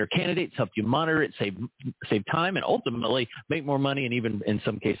attract better candidates, help you monitor it, save time, and ultimately make more money, and even in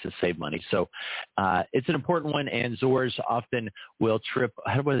some cases save money. So it's an important one, and ZORs often will trip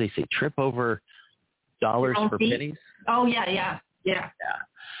over dollars for pennies. Oh, yeah.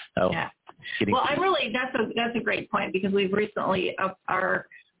 So, Well, that's a great point, because we've recently upped our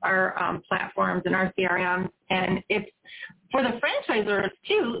platforms and our CRM, and it's for the franchisors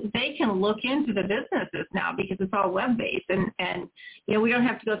too. They can look into the businesses now because it's all web-based, and we don't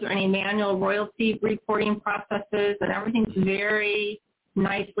have to go through any manual royalty reporting processes, and everything's very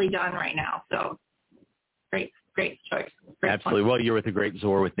nicely done right now. So great choice. Great Absolutely. point. Well, you're with a great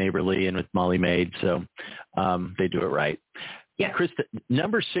Zor with Neighborly and with Molly Maid, so they do it right. Yeah. Krista,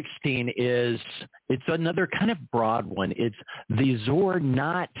 number 16 it's another kind of broad one. It's the Zor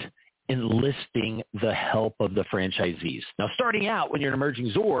not enlisting the help of the franchisees. Now, starting out when you're an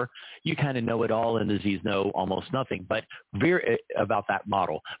emerging Zor, you kind of know it all and the Zs know almost nothing, but about that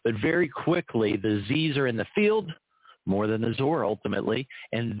model. But very quickly, the Zs are in the field more than the Zor ultimately,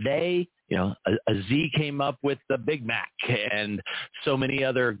 and they, a Z came up with the Big Mac and so many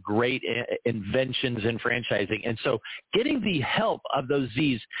other great inventions in franchising. And so getting the help of those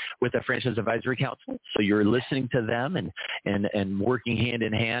Zs with a franchise advisory council, so you're listening to them and working hand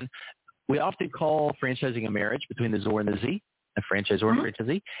in hand. We often call franchising a marriage between the Zor and the Z, a franchisor and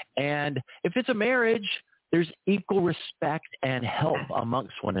franchisee. And if it's a marriage, there's equal respect and help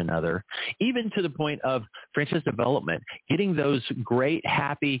amongst one another, even to the point of franchise development, getting those great,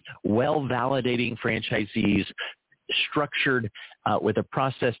 happy, well-validating franchisees structured with a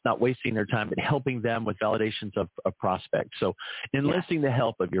process, not wasting their time, but helping them with validations of prospects. So enlisting the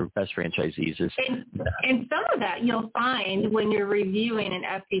help of your best franchisees is... And some of that you'll find when you're reviewing an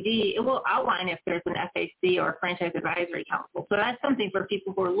FCD, it will outline if there's an FAC or a Franchise Advisory Council. So that's something for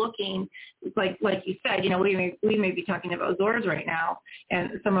people who are looking, like you said, we may be talking about Zors right now,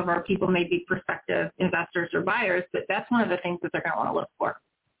 and some of our people may be prospective investors or buyers, but that's one of the things that they're going to want to look for.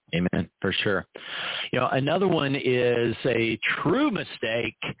 Amen, for sure. Another one is a true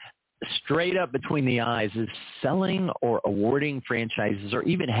mistake, straight up between the eyes, is selling or awarding franchises or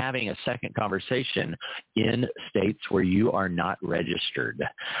even having a second conversation in states where you are not registered.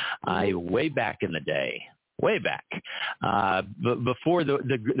 Way back in the day, before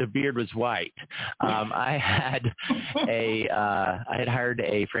the beard was white, I had hired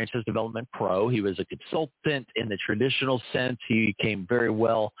a franchise development pro. He was a consultant in the traditional sense. He came very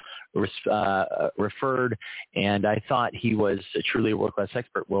well referred, and I thought he was truly a world-class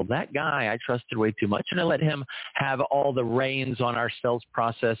expert. Well, that guy I trusted way too much, and I let him have all the reins on our sales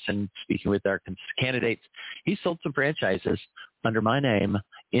process and speaking with our candidates. He sold some franchises under my name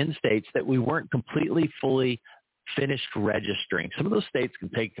in states that we weren't completely fully finished registering. Some of those states can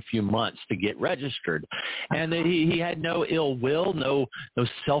take a few months to get registered. And he had no ill will, no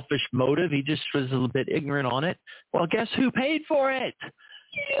selfish motive. He just was a little bit ignorant on it. Well, guess who paid for it?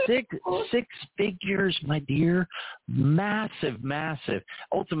 Six figures, my dear. Massive.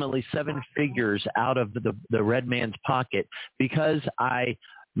 Ultimately 7 figures out of the red man's pocket because I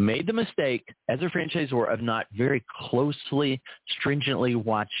made the mistake as a franchisor of not very closely, stringently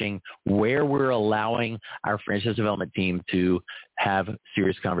watching where we're allowing our franchise development team to have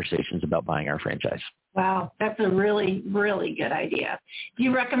serious conversations about buying our franchise. Wow, that's a really, really good idea. Do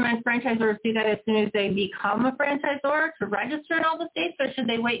you recommend franchisors do that as soon as they become a franchisor to register in all the states, or should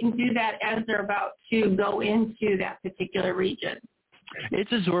they wait and do that as they're about to go into that particular region?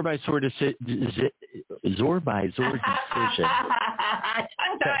 It's a Zor by Zor decision.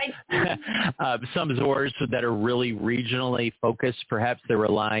 Some Zors that are really regionally focused, perhaps they're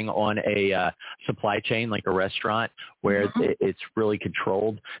relying on a supply chain like a restaurant where it's really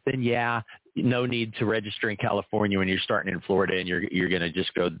controlled. Then no need to register in California when you're starting in Florida and you're going to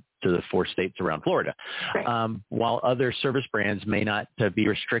just go to the 4 states around Florida. Right. While other service brands may not be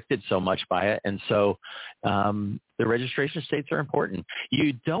restricted so much by it. And so the registration states are important.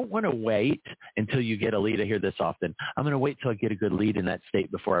 You don't want to wait until you get a lead. I hear this often. I'm going to wait till I get a good lead in that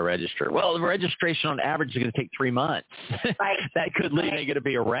state before I register. Well, the registration on average is going to take 3 months. Right. That good lead ain't going to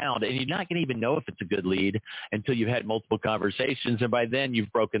be around. And you're not going to even know if it's a good lead until you've had multiple conversations. And by then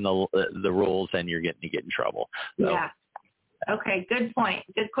you've broken the rules and you're getting in trouble. So. Yeah. Okay, good point.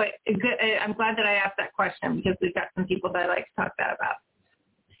 Good. I'm glad that I asked that question because we've got some people that I like to talk that about.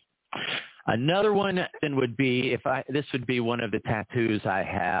 Another one then would be this would be one of the tattoos I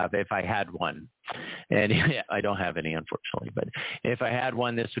have if I had one. And I don't have any, unfortunately, but if I had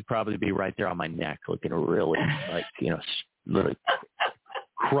one, this would probably be right there on my neck, looking really like, little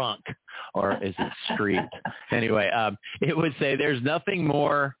crunk, or is it street? Anyway, it would say there's nothing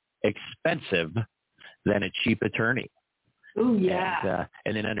more expensive than a cheap attorney. Oh, yeah.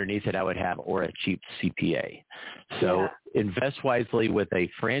 And then underneath it, I would have, or a cheap CPA. So invest wisely with a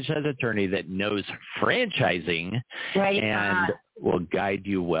franchise attorney that knows franchising and will guide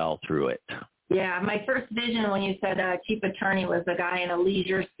you well through it. Yeah, my first vision when you said cheap attorney was a guy in a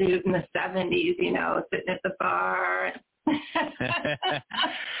leisure suit in the 70s, sitting at the bar.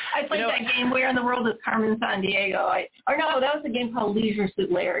 I played that game, Where in the World is Carmen Sandiego? No, that was a game called Leisure Suit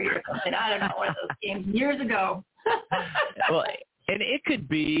Larry or something. I don't know, one of those games years ago. Well, and it could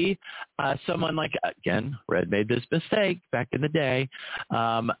be someone like, again, Red made this mistake back in the day.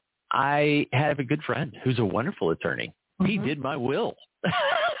 I have a good friend who's a wonderful attorney. He did my will.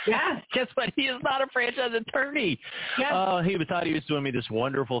 Yeah. Guess what? He is not a franchise attorney. Yeah. He thought he was doing me this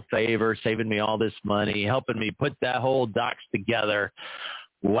wonderful favor, saving me all this money, helping me put that whole docs together.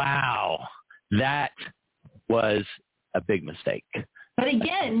 Wow. That was a big mistake. But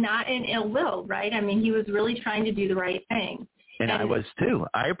again, not in ill will, right? I mean, he was really trying to do the right thing. And I was too.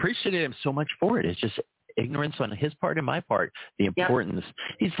 I appreciated him so much for it. It's just ignorance on his part and my part, the importance.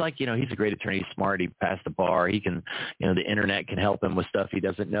 He's like, he's a great attorney. He's smart. He passed the bar. He can, the internet can help him with stuff he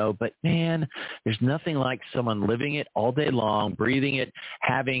doesn't know. But man, there's nothing like someone living it all day long, breathing it,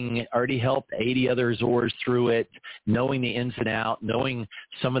 having already helped 80 other Azores through it, knowing the ins and outs, knowing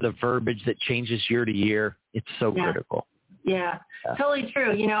some of the verbiage that changes year to year. It's so critical. Yeah, totally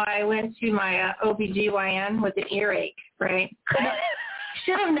true. I went to my OBGYN with an earache, right?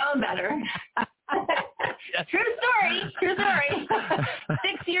 Should have known better. True story.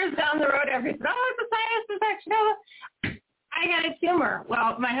 6 years down the road, everybody said, it's a sinus infection. No, I got a tumor.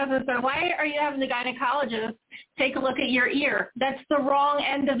 Well, my husband said, why are you having the gynecologist take a look at your ear? That's the wrong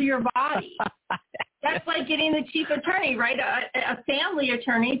end of your body. That's like getting the chief attorney, right? A family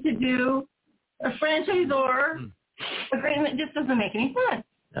attorney to do a franchisor agreement. Just doesn't make any sense.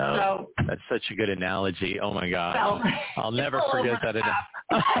 Oh, that's such a good analogy. Oh my God. Well, I'll never forget that.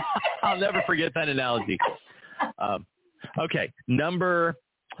 I'll never forget that analogy. Okay. Number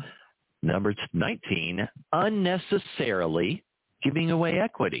 19, unnecessarily giving away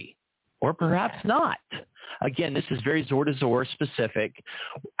equity, or perhaps not. Again, this is very Zor to Zor specific.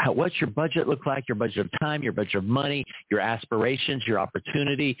 What's your budget look like? Your budget of time, your budget of money, your aspirations, your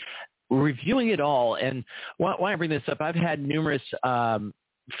opportunity. Reviewing it all. And why I bring this up, I've had numerous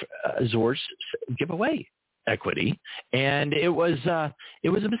Azores give away equity, and it was a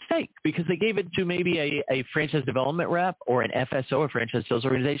mistake because they gave it to maybe a franchise development rep or an FSO, a franchise sales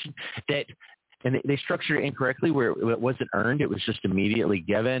organization, and they structured it incorrectly where it wasn't earned. It was just immediately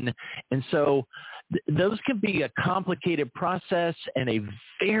given. And so those can be a complicated process and a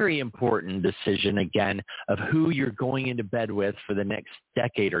very important decision, again, of who you're going into bed with for the next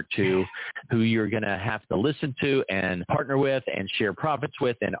decade or two, who you're going to have to listen to and partner with and share profits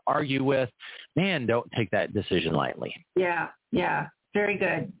with and argue with. Man, don't take that decision lightly. Yeah. Very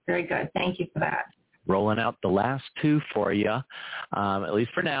good. Very good. Thank you for that. Rolling out the last two for you, at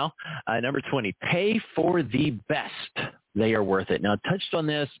least for now. Number 20, pay for the best. They are worth it. Now, I touched on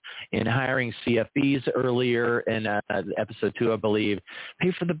this in hiring CFBs earlier in episode 2, I believe.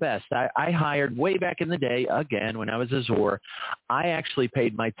 Be for the best. I hired way back in the day, again, when I was a Zor, I actually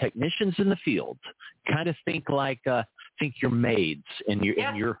paid my technicians in the field. Kind of think your maids in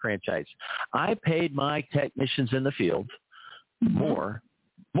your franchise. I paid my technicians in the field more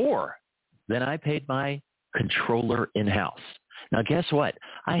than I paid my controller in-house. Now, guess what?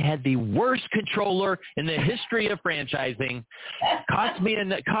 I had the worst controller in the history of franchising. Cost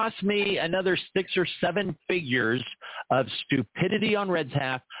me another 6 or 7 figures of stupidity on Red's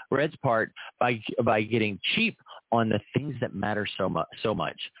part by getting cheap on the things that matter so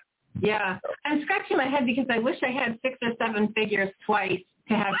much. Yeah, I'm scratching my head because I wish I had 6 or 7 figures twice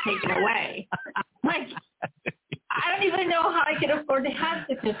to have taken away. Like, I don't even know how I could afford to have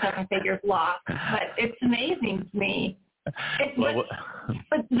 6 or 7 figures lost, but it's amazing to me.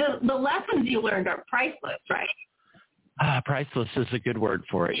 But the lessons you learned are priceless, right? Priceless is a good word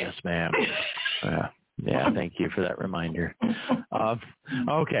for it. Yes, ma'am. Yeah, thank you for that reminder.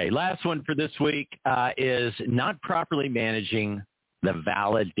 Okay, last one for this week is not properly managing the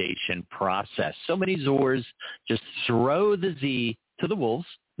validation process. So many Zors just throw the Z to the wolves,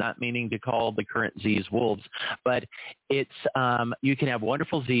 not meaning to call the current Zs wolves, but it's you can have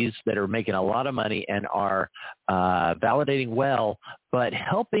wonderful Zs that are making a lot of money and are validating well, but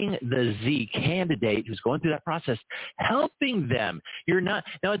helping the Z candidate who's going through that process, helping them. You're not,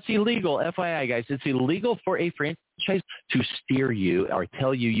 now it's illegal, FYI guys, it's illegal for a franchise to steer you or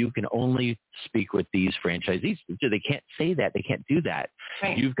tell you can only speak with these franchisees. They can't say that. They can't do that.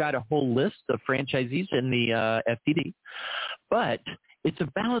 Right. You've got a whole list of franchisees in the FTD, but it's a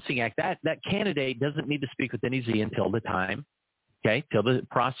balancing act. That candidate doesn't need to speak with any Z until the time, okay, till the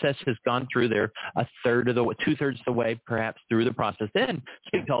process has gone through. They're 2/3 of the way, perhaps, through the process. Then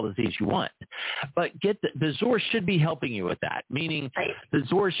speak to all the Zs you want. But the Zor should be helping you with that, meaning the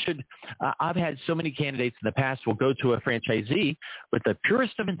Zor should I've had so many candidates in the past will go to a franchisee with the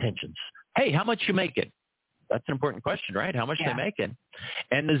purest of intentions. Hey, how much you making? That's an important question, right? How much they making?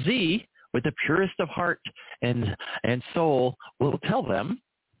 And the Z, with the purest of heart and soul, will tell them,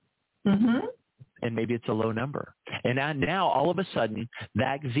 and maybe it's a low number. And now all of a sudden,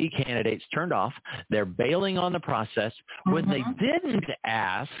 that Z candidate's turned off. They're bailing on the process when they didn't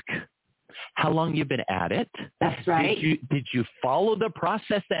ask how long you've been at it. That's right. Did you follow the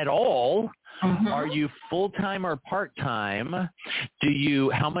process at all? Are you full-time or part-time?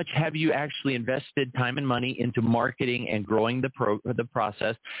 How much have you actually invested time and money into marketing and growing the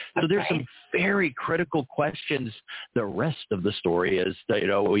process? So there's some very critical questions. The rest of the story is,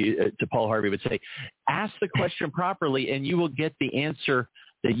 to Paul Harvey would say, ask the question properly and you will get the answer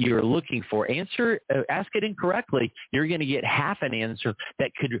that you're looking for. Ask it incorrectly, you're going to get half an answer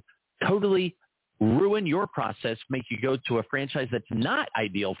that could totally ruin your process, make you go to a franchise that's not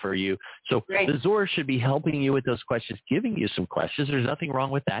ideal for you. So the Zor should be helping you with those questions, giving you some questions. There's nothing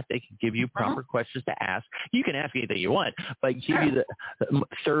wrong with that. They can give you proper questions to ask. You can ask anything you want, but give you the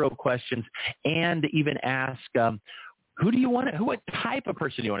thorough questions and even ask, what type of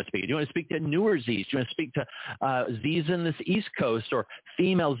person do you want to speak to? Do you want to speak to newer Zs? Do you want to speak to Zs in this East Coast or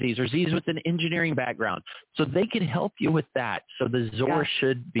female Zs or Zs with an engineering background? So they can help you with that. So the Zor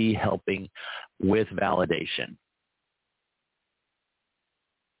should be helping with validation.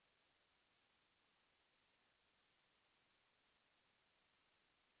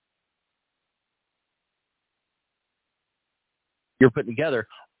 You're putting together,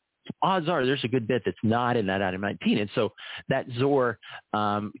 odds are there's a good bit that's not in that item 19. And so that Zor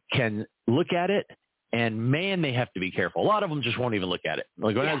can look at it, and man, they have to be careful. A lot of them just won't even look at it.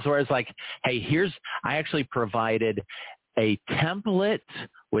 Like when that Zor is like, hey, I actually provided a template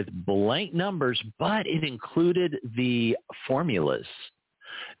with blank numbers, but it included the formulas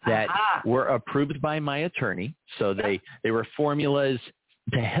that were approved by my attorney. So they were formulas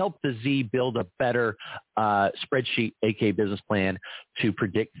to help the Z build a better spreadsheet, aka business plan, to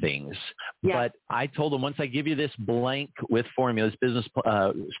predict things. But I told them, once I give you this blank with formulas business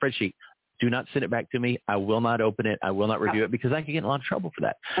spreadsheet, do not send it back to me. I will not open it. I will not review it because I can get in a lot of trouble for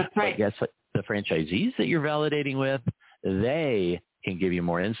that. That's right. But guess what? The franchisees that you're validating with, they can give you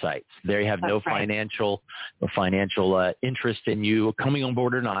more insights. They have no financial interest in you coming on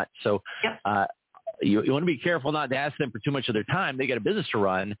board or not. So you want to be careful not to ask them for too much of their time. They got a business to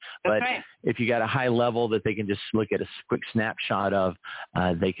run, but if you got a high level that they can just look at a quick snapshot of,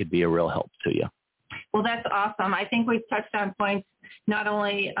 they could be a real help to you. Well, that's awesome. I think we've touched on points, not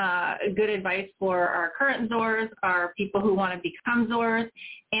only good advice for our current Zors, our people who want to become Zors,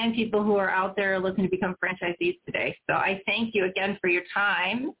 and people who are out there looking to become franchisees today. So I thank you again for your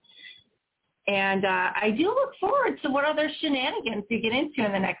time. And I do look forward to what other shenanigans you get into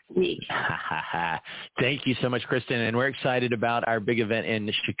in the next week. Thank you so much, Kristen. And we're excited about our big event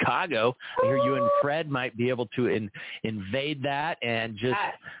in Chicago. I hear you and Fred might be able to invade that and just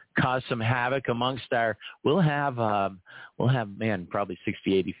cause some havoc amongst we'll have probably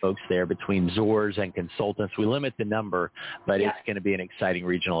 60, 80 folks there between Zors and consultants. We limit the number, but it's going to be an exciting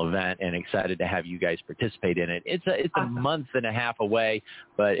regional event, and excited to have you guys participate in it. It's a month and a half away,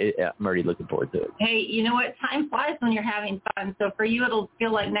 but I'm already looking forward to it. Hey, you know what? Time flies when you're having fun. So for you, it'll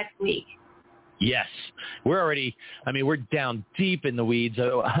feel like next week. Yes. We're down deep in the weeds.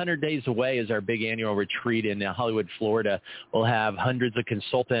 100 days away is our big annual retreat in Hollywood, Florida. We'll have hundreds of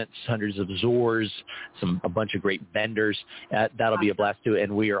consultants, hundreds of Zors, a bunch of great vendors. That'll be a blast too.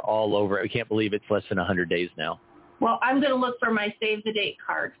 And we are all over it. I can't believe it's less than 100 days now. Well, I'm going to look for my save the date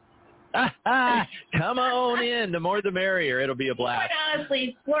card. Come on in. The more the merrier. It'll be a blast. Quite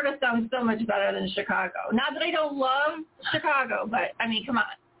honestly, Florida sounds so much better than Chicago. Not that I don't love Chicago, but I mean, come on.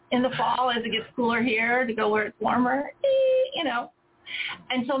 In the fall, as it gets cooler here, to go where it's warmer,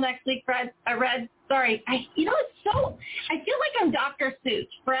 Until next week, Fred. I feel like I'm Dr. Seuss,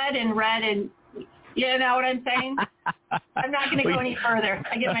 Fred and Red, and you know what I'm saying? I'm not going to go any further.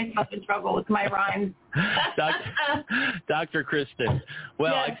 I get myself in trouble with my rhymes. Dr. Kristen,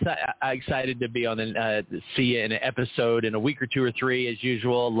 well, I'm excited to be on see you in an episode in a week or two or three, as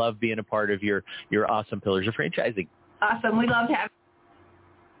usual. Love being a part of your awesome Pillars of Franchising. Awesome. We love having.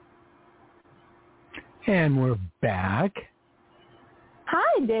 And we're back.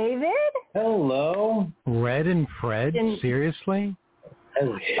 Hi, David. Hello. Red and Fred, seriously?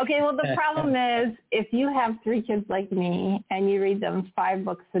 Okay, well, the problem is if you have 3 kids like me and you read them 5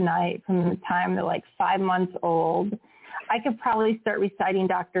 books a night from the time they're like 5 months old, I could probably start reciting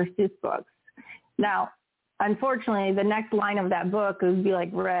Dr. Seuss books. Now, unfortunately, the next line of that book would be like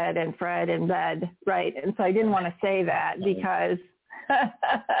Red and Fred and Bed, right? And so I didn't want to say that because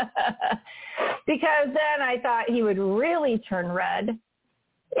then I thought he would really turn red.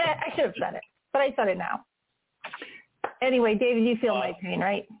 Yeah, I should have said it, but I said it now. Anyway, David, you feel my pain,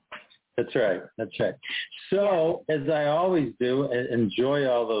 right? That's right. So, as I always do, enjoy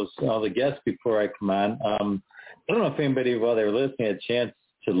all the guests before I come on. I don't know if anybody, while they were listening, had a chance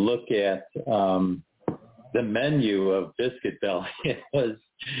to look at the menu of Biscuit Belly.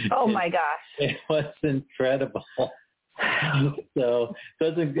 My gosh. It was incredible. So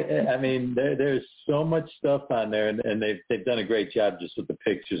there's so much stuff on there, and they've done a great job just with the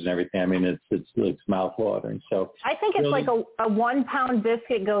pictures and everything. I mean, it's mouth-watering. So I think it's like a 1 pound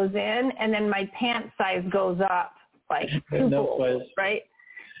biscuit goes in, and then my pant size goes up like 2 bowls, right?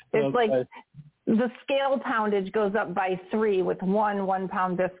 It's like the scale poundage goes up by 3 with 1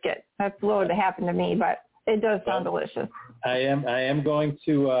 pound biscuit. That's what would happen to me, but it does sound delicious. I am going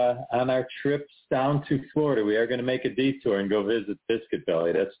to on our trips down to Florida. We are going to make a detour and go visit Biscuit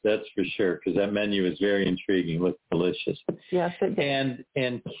Belly. That's for sure, because that menu is very intriguing. Looks delicious. Yes, it does.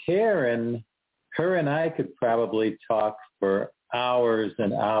 And Karen, her and I could probably talk for hours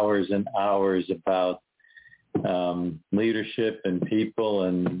and hours and hours about leadership and people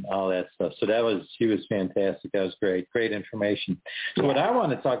and all that stuff. So she was fantastic. That was great information. So what I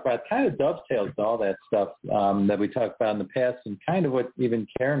want to talk about kind of dovetails to all that stuff that we talked about in the past, and kind of what even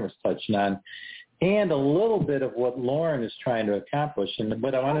Karen was touching on, and a little bit of what Lauren is trying to accomplish. And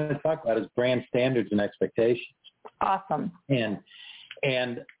what I wanted to talk about is brand standards and expectations. Awesome.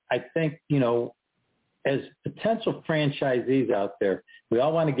 And I think, as potential franchisees out there, we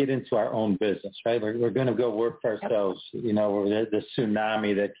all want to get into our own business, right? We're going to go work for ourselves. We're the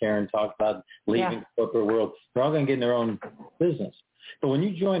tsunami that Karen talked about, leaving the corporate world. We're all going to get in their own business. But when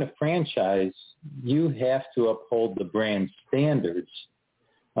you join a franchise, you have to uphold the brand standards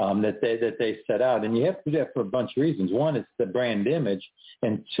that they set out. And you have to do that for a bunch of reasons. One, it's the brand image.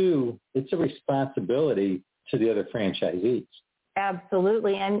 And two, it's a responsibility to the other franchisees.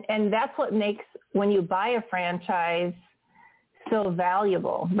 Absolutely. And that's what makes, when you buy a franchise, so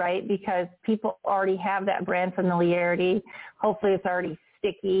valuable, right? Because people already have that brand familiarity. Hopefully it's already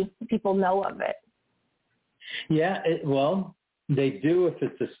sticky. People know of it. Yeah, they do if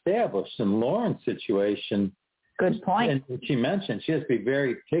it's established. In Lauren's situation, good point. And she mentioned she has to be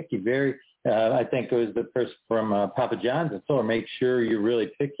very picky, I think it was the person from Papa John's that told her, make sure you're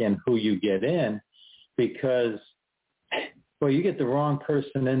really picky on who you get in, because you get the wrong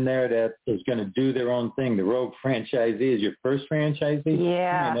person in there that is going to do their own thing. The rogue franchisee is your first franchisee.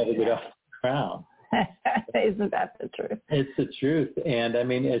 Yeah. You never get off the ground. Isn't that the truth? It's the truth. And I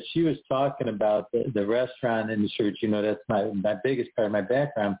mean, as she was talking about the restaurant industry, which, that's my biggest part of my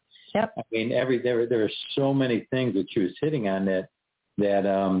background. Yep. I mean, there are so many things that she was hitting on that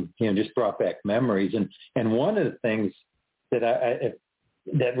just brought back memories. And one of the things that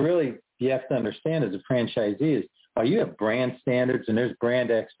that really you have to understand as a franchisee is, while you have brand standards and there's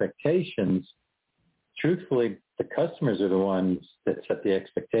brand expectations, truthfully, the customers are the ones that set the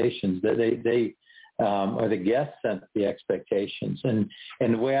expectations. That they or the guests set the expectations. And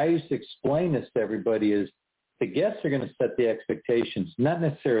the way I used to explain this to everybody is, the guests are going to set the expectations, not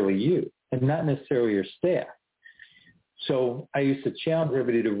necessarily you, and not necessarily your staff. So I used to challenge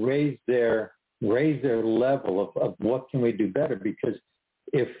everybody to raise their level of what can we do better, because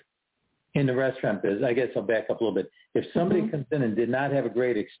if in the restaurant business, I guess I'll back up a little bit. If somebody comes in and did not have a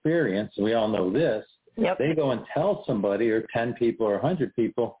great experience, and we all know this, they go and tell somebody, or 10 people or 100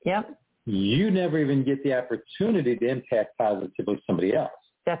 people, you never even get the opportunity to impact positively somebody else.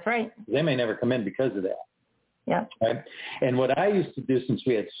 That's right. They may never come in because of that. Yeah. Right? And what I used to do, since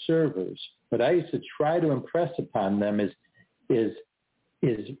we had servers, what I used to try to impress upon them is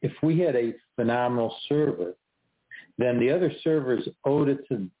if we had a phenomenal server, then the other servers owed it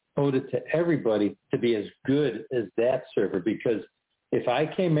to everybody to be as good as that server. Because if I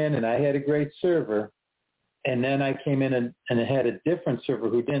came in and I had a great server, and then I came in and had a different server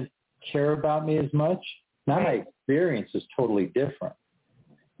who didn't care about me as much, now my experience is totally different.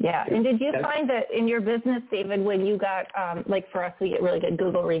 Yeah. And did you find that in your business, David, when you got, like for us, we get really good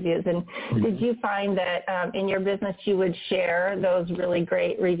Google reviews. And did you find that in your business, you would share those really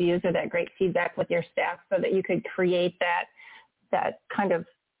great reviews or that great feedback with your staff so that you could create that kind of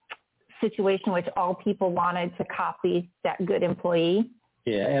situation which all people wanted to copy that good employee?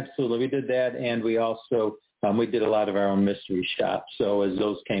 Yeah, absolutely. We did that. And we also, we did a lot of our own mystery shops. So as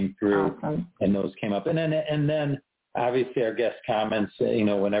those came through and those came up, and then obviously our guest comments,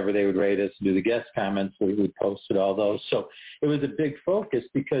 whenever they would rate us, do the guest comments, we posted all those. So it was a big focus,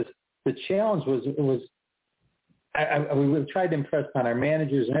 because the challenge was we tried to impress upon our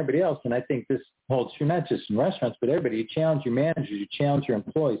managers and everybody else. And I think this holds true, not just in restaurants, but everybody. You challenge your managers, you challenge your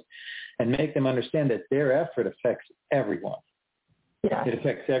employees, and make them understand that their effort affects everyone. Yeah. It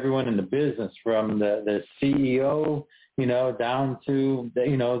affects everyone in the business, from the CEO, down to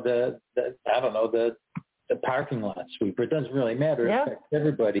the parking lot sweeper. It doesn't really matter. It affects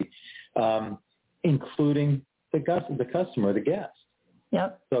everybody, including the customer, the guest.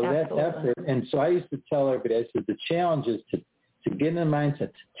 Yep. So absolutely. That effort, and so I used to tell everybody, I said the challenge is to get in the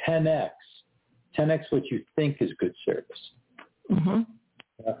mindset to 10x what you think is good service. Mm-hmm.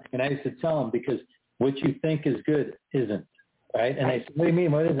 And I used to tell them, because what you think is good isn't, right? And I said, what do you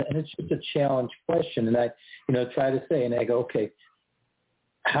mean? What is it? And it's just a challenge question. And I, try to say, and I go, okay,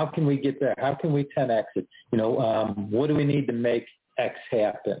 how can we get there? How can we 10x it? What do we need to make X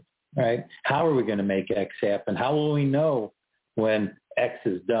happen, right? How are we going to make X happen? How will we know when X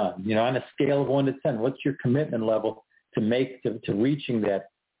is done? On a scale of 1 to 10, what's your commitment level to reaching that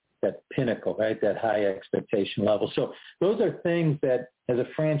pinnacle, right? That high expectation level. So those are things that, as a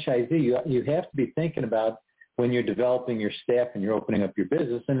franchisee, you have to be thinking about when you're developing your staff and you're opening up your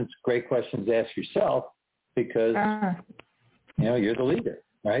business. And it's great questions to ask yourself, because you're the leader,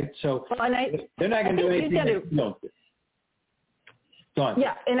 right? So they're not going to do anything that you don't do. Go on.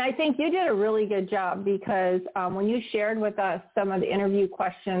 Yeah, and I think you did a really good job, because when you shared with us some of the interview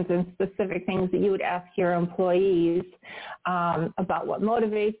questions and specific things that you would ask your employees about what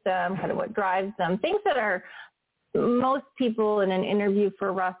motivates them, kind of what drives them, things that are most people in an interview for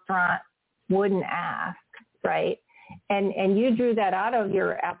a restaurant wouldn't ask, right? And you drew that out of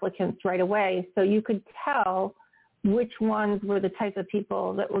your applicants right away, so you could tell which ones were the types of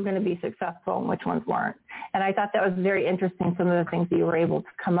people that were going to be successful and which ones weren't. And I thought that was very interesting, some of the things that you were able to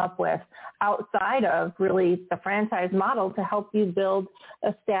come up with outside of really the franchise model to help you build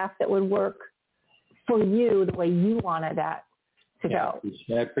a staff that would work for you the way you wanted that to go.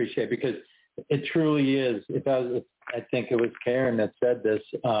 I appreciate it, because it truly is. I think it was Karen that said this,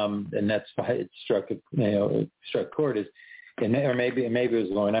 and that's why it struck chord, or maybe it was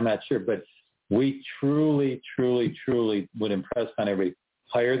Lauren, I'm not sure, but we truly, truly, truly would impress on everybody.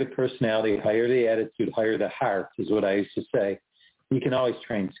 Hire the personality, hire the attitude, hire the heart, is what I used to say. You can always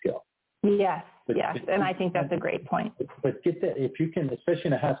train skill. Yes, and I think that's a great point. But get that, if you can, especially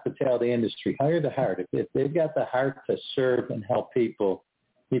in the hospitality industry, hire the heart. If they've got the heart to serve and help people,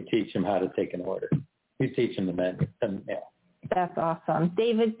 you teach them how to take an order. You teach them the menu. That's awesome.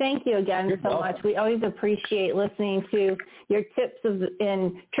 David, thank you again so much. We always appreciate listening to your tips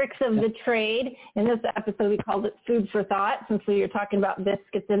and tricks of the trade. In this episode, we called it Food for Thought, since we were talking about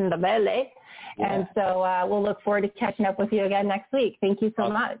biscuits in the belly. Yeah. And so we'll look forward to catching up with you again next week. Thank you so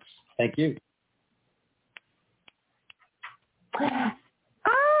much. Thank you.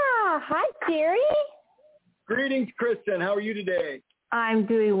 Hi, Jerry. Greetings, Kristen. How are you today? I'm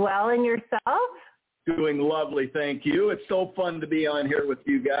doing well. And yourself? Doing lovely, thank you. It's so fun to be on here with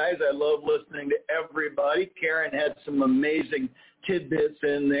you guys. I love listening to everybody. Karen had some amazing tidbits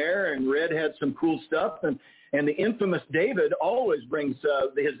in there, and Red had some cool stuff, and the infamous David always brings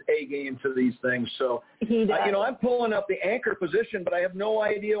his A game to these things. So, he does. I'm pulling up the anchor position, but I have no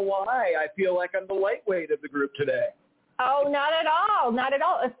idea why. I feel like I'm the lightweight of the group today. Oh, not at all. Not at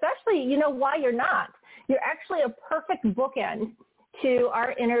all. Especially, you know why you're not. You're actually a perfect bookend to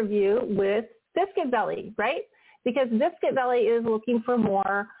our interview with Biscuit Belly, right? Because Biscuit Belly is looking for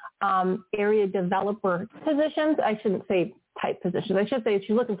more area developer positions. I shouldn't say type positions. I should say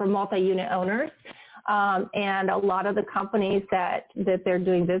she's looking for multi-unit owners. And a lot of the companies that they're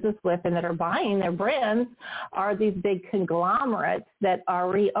doing business with and that are buying their brands are these big conglomerates that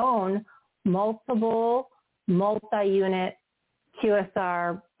already own multiple multi-unit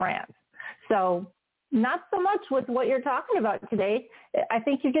QSR brands. So not so much with what you're talking about today. I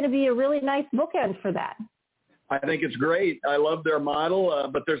think you're going to be a really nice bookend for that. I think it's great. I love their model,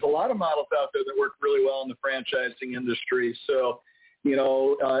 but there's a lot of models out there that work really well in the franchising industry. So,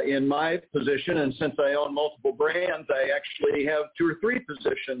 in my position, and since I own multiple brands, I actually have 2 or 3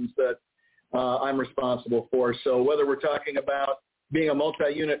 positions that I'm responsible for. So whether we're talking about being a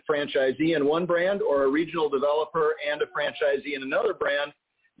multi-unit franchisee in one brand or a regional developer and a franchisee in another brand,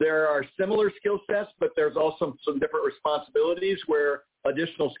 there are similar skill sets, but there's also some different responsibilities where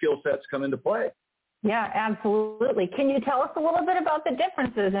additional skill sets come into play. Yeah, absolutely. Can you tell us a little bit about the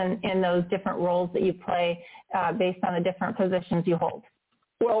differences in those different roles that you play based on the different positions you hold?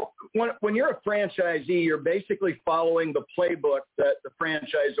 Well, when you're a franchisee, you're basically following the playbook that the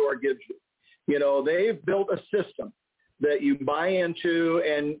franchisor gives you. They've built a system that you buy into,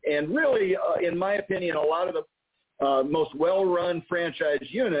 and really, in my opinion, a lot of the most well-run franchise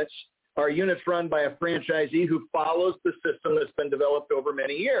units are units run by a franchisee who follows the system that's been developed over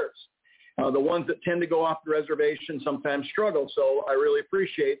many years. The ones that tend to go off the reservation sometimes struggle, so I really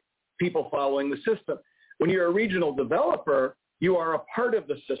appreciate people following the system. When you're a regional developer, you are a part of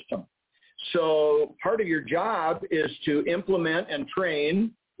the system. So part of your job is to implement and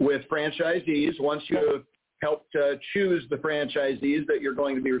train with franchisees once you have helped choose the franchisees that you're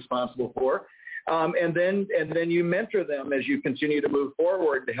going to be responsible for. And then you mentor them as you continue to move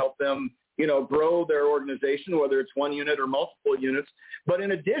forward to help them, grow their organization, whether it's one unit or multiple units. But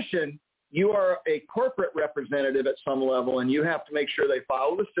in addition, you are a corporate representative at some level, and you have to make sure they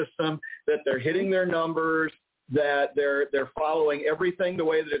follow the system, that they're hitting their numbers, that they're following everything the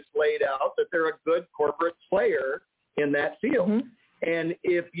way that it's laid out, that they're a good corporate player in that field. Mm-hmm. And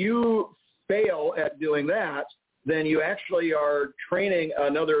if you fail at doing that, then you actually are training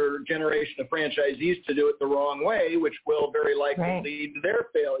another generation of franchisees to do it the wrong way, which will very likely lead to their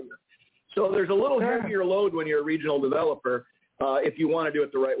failure. So there's a little heavier load when you're a regional developer if you want to do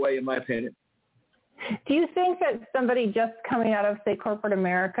it the right way, in my opinion. Do you think that somebody just coming out of, say, corporate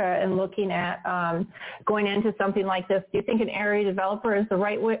America and looking at going into something like this, do you think an area developer is the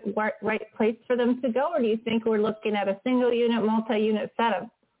right place for them to go, or do you think we're looking at a single unit, multi-unit setup?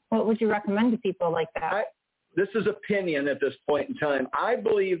 What would you recommend to people like that? This is opinion at this point in time. I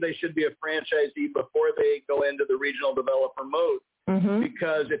believe they should be a franchisee before they go into the regional developer mode. Mm-hmm.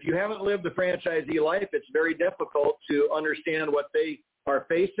 Because if you haven't lived the franchisee life, it's very difficult to understand what they are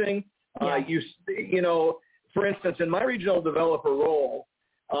facing. Yeah. For instance, in my regional developer role,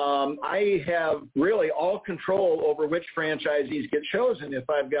 I have really all control over which franchisees get chosen. If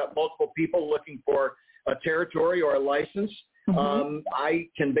I've got multiple people looking for a territory or a license, mm-hmm. I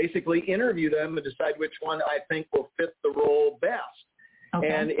can basically interview them and decide which one I think will fit the role best. Okay.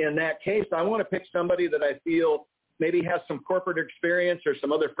 And in that case, I want to pick somebody that I feel maybe has some corporate experience or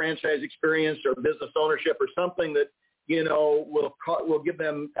some other franchise experience or business ownership or something that, will give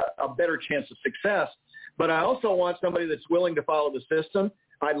them a better chance of success. But I also want somebody that's willing to follow the system.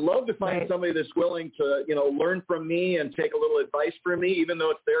 I'd love to find somebody that's willing to, learn from me and take a little advice from me, even though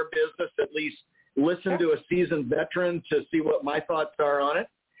it's their business, at least listen to a seasoned veteran to see what my thoughts are on it.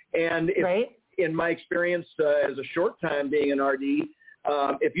 And if, in my experience as a short time being an RD,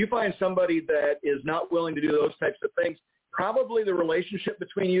 if you find somebody that is not willing to do those types of things, probably the relationship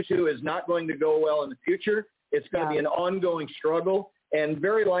between you two is not going to go well in the future. It's going to be an ongoing struggle and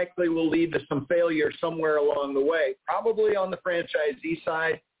very likely will lead to some failure somewhere along the way, probably on the franchisee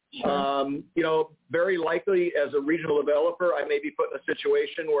side. Sure. Very likely as a regional developer, I may be put in a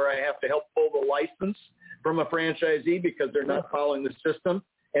situation where I have to help pull the license from a franchisee because they're not following the system.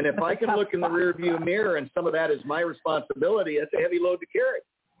 And if I can look in the rearview mirror and some of that is my responsibility, it's a heavy load to carry.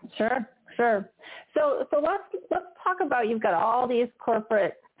 Sure. So let's talk about, you've got all these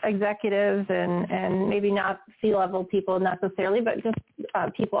corporate executives and maybe not C-level people necessarily, but just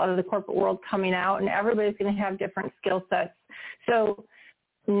people out of the corporate world coming out, and everybody's going to have different skill sets. So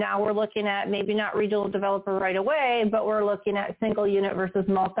now we're looking at maybe not regional developer right away, but we're looking at single unit versus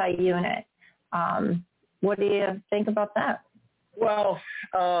multi-unit. What do you think about that? Well,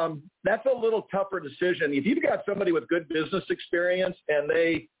 that's a little tougher decision. If you've got somebody with good business experience and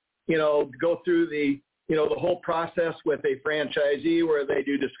they, go through the whole process with a franchisee where they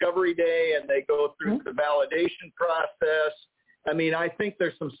do discovery day and they go through the validation process. I mean, I think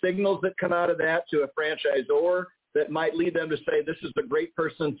there's some signals that come out of that to a franchisor that might lead them to say, this is a great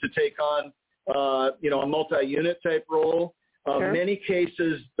person to take on, a multi-unit type role. Many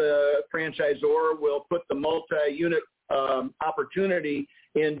cases, the franchisor will put the multi-unit opportunity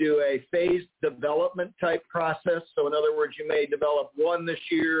into a phased development type process. So in other words, you may develop 1 this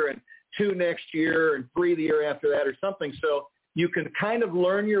year and 2 next year and 3 the year after that or something. So you can kind of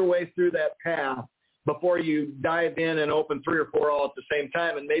learn your way through that path before you dive in and open 3 or 4 all at the same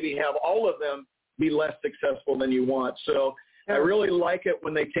time and maybe have all of them be less successful than you want. So I really like it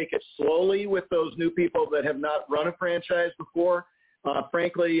when they take it slowly with those new people that have not run a franchise before.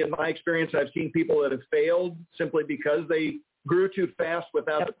 Frankly, in my experience, I've seen people that have failed simply because they grew too fast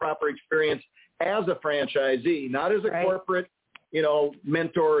without the proper experience as a franchisee, not as a corporate,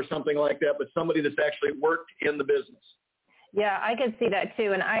 mentor or something like that, but somebody that's actually worked in the business. Yeah, I could see that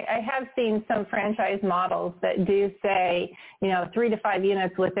too. And I have seen some franchise models that do say, 3 to 5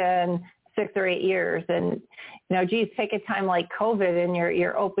 units within 6 or 8 years. And, take a time like COVID and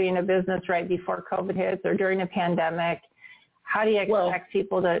you're opening a business right before COVID hits or during a pandemic. How do you expect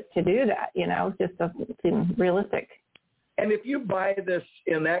people to do that? Just doesn't seem realistic. And if you buy this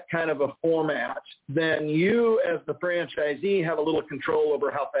in that kind of a format, then you as the franchisee have a little control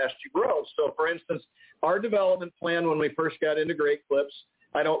over how fast you grow. So for instance, our development plan when we first got into Great Clips,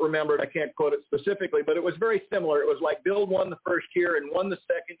 I don't remember it, I can't quote it specifically, but it was very similar. It was like build 1 the first year and 1 the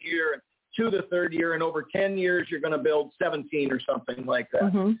second year and 2 the third year, and over 10 years you're going to build 17 or something like that.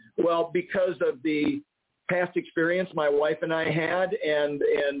 Mm-hmm. Well, because of the past experience my wife and I had, and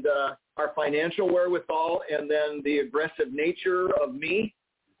our financial wherewithal, and then the aggressive nature of me,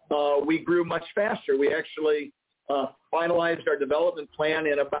 we grew much faster. We actually finalized our development plan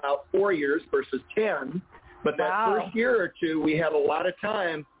in about 4 years versus 10. But that first year or two, we had a lot of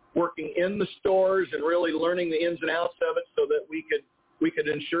time working in the stores and really learning the ins and outs of it, so that we could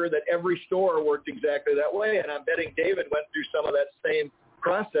ensure that every store worked exactly that way. And I'm betting David went through some of that same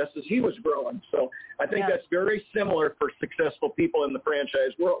process as he was growing. So I think that's very similar for successful people in the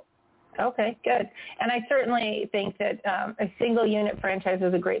franchise world. Okay, good. And I certainly think that a single unit franchise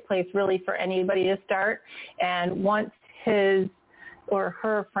is a great place really for anybody to start. And once his or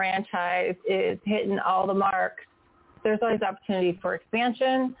her franchise is hitting all the marks, there's always opportunity for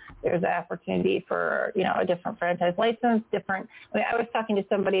expansion. There's opportunity for, a different franchise license, I was talking to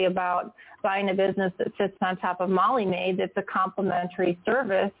somebody about buying a business that sits on top of Molly Maid that's a complementary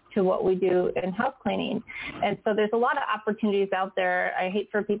service to what we do in house cleaning. And so there's a lot of opportunities out there. I hate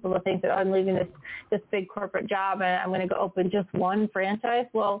for people to think that I'm leaving this big corporate job and I'm going to go open just one franchise.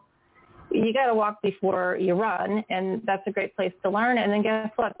 Well, you got to walk before you run, and that's a great place to learn. And then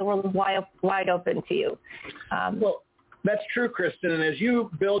guess what? The world is wide open to you. Well, that's true, Kristen. And as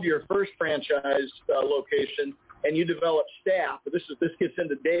you build your first franchise location and you develop staff, this gets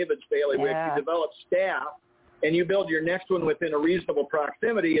into David's bailiwick. You develop staff and you build your next one within a reasonable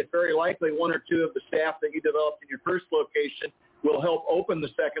proximity, it's very likely one or two of the staff that you developed in your first location will help open the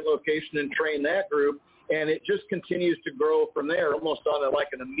second location and train that group. And it just continues to grow from there, almost on like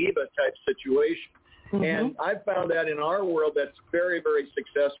an amoeba type situation. Mm-hmm. And I've found that in our world that's very, very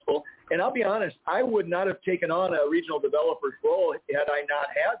successful. And I'll be honest, I would not have taken on a regional developer's role had I not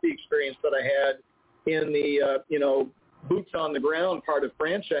had the experience that I had in the, boots on the ground part of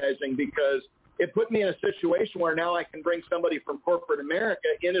franchising, because it put me in a situation where now I can bring somebody from corporate America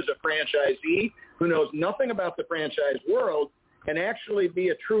in as a franchisee who knows nothing about the franchise world and actually be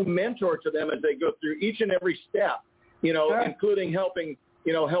a true mentor to them as they go through each and every step, including helping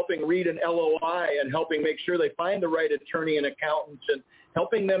read an LOI and helping make sure they find the right attorney and accountant and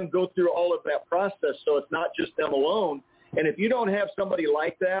helping them go through all of that process so it's not just them alone. And if you don't have somebody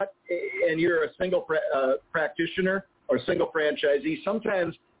like that and you're a single practitioner or a single franchisee,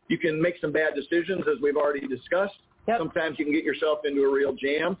 sometimes you can make some bad decisions, as we've already discussed. Yep. Sometimes you can get yourself into a real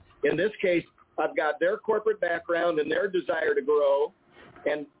jam. In this case, I've got their corporate background and their desire to grow,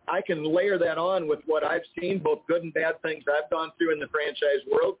 and I can layer that on with what I've seen, both good and bad things I've gone through in the franchise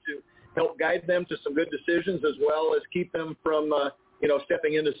world, to help guide them to some good decisions as well as keep them from,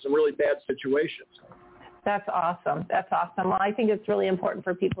 stepping into some really bad situations. That's awesome. Well, I think it's really important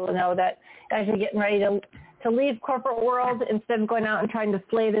for people to know that as you're getting ready to leave corporate world, instead of going out and trying to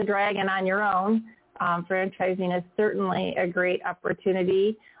slay the dragon on your own, franchising is certainly a great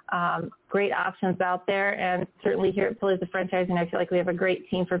opportunity. Great options out there, and certainly here at Pillars of Franchising, I feel like we have a great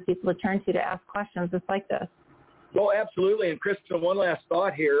team for people to turn to ask questions just like this. Well, absolutely. And Kristen, one last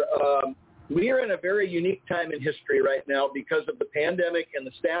thought here. We are in a very unique time in history right now because of the pandemic and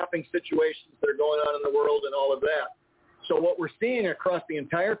the staffing situations that are going on in the world and all of that. So what we're seeing across the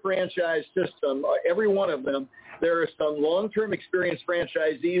entire franchise system, every one of them, there are some long-term experienced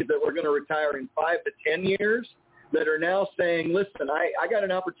franchisees that we're going to retire in 5 to 10 years that are now saying, listen, I got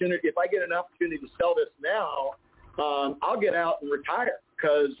an opportunity. If I get an opportunity to sell this now, I'll get out and retire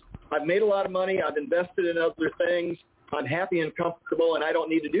because I've made a lot of money. I've invested in other things. I'm happy and comfortable, and I don't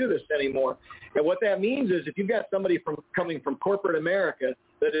need to do this anymore. And what that means is if you've got somebody coming from corporate America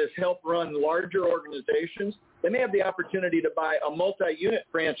that has helped run larger organizations, they may have the opportunity to buy a multi-unit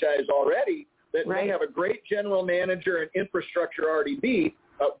franchise already that may have a great general manager and infrastructure already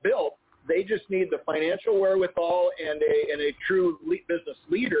built. They just need the financial wherewithal and a true business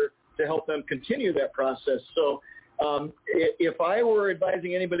leader to help them continue that process. So if I were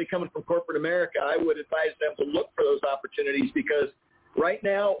advising anybody coming from corporate America, I would advise them to look for those opportunities because right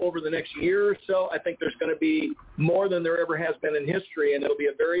now, over the next year or so, I think there's going to be more than there ever has been in history, and it'll be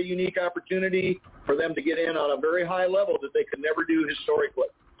a very unique opportunity for them to get in on a very high level that they could never do historically.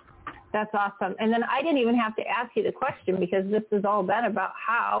 That's awesome. And then I didn't even have to ask you the question because this has all been about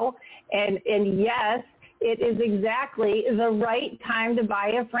how. And yes, it is exactly the right time to buy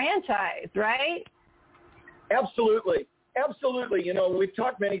a franchise, right? Absolutely. We've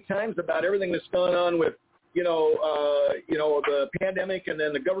talked many times about everything that's going on with, the pandemic and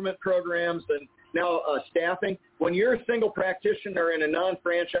then the government programs and now staffing. When you're a single practitioner in a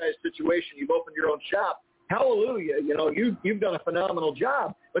non-franchise situation, you've opened your own shop, hallelujah, you've done a phenomenal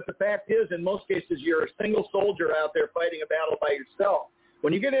job. But the fact is, in most cases, you're a single soldier out there fighting a battle by yourself.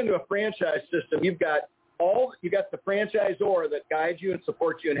 When you get into a franchise system, you've got you got the franchisor that guides you and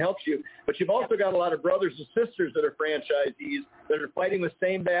supports you and helps you, but you've also got a lot of brothers and sisters that are franchisees that are fighting the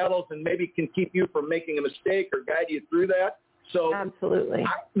same battles and maybe can keep you from making a mistake or guide you through that. So absolutely,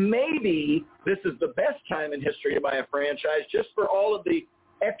 maybe this is the best time in history to buy a franchise, just for all of the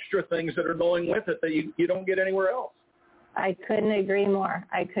extra things that are going with it that you don't get anywhere else. I couldn't agree more.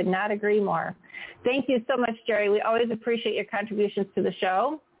 I could not agree more. Thank you so much, Jerry. We always appreciate your contributions to the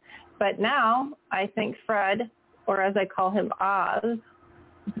show. But now I think Fred, or as I call him, Oz,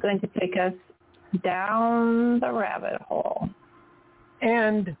 is going to take us down the rabbit hole.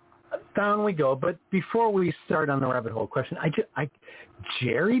 And down we go. But before we start on the rabbit hole question,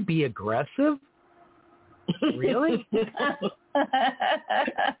 Jerry, be aggressive? Really? You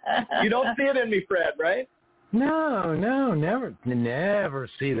don't see it in me, Fred, right? No, never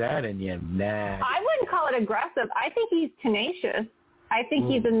see that in you. Nah. I wouldn't call it aggressive. I think he's tenacious. I think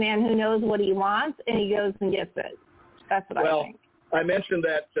he's a man who knows what he wants, and he goes and gets it. That's what I think. I mentioned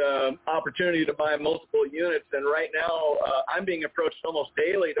that opportunity to buy multiple units, and right now I'm being approached almost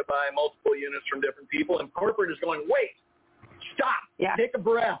daily to buy multiple units from different people, and corporate is going, wait, stop, take a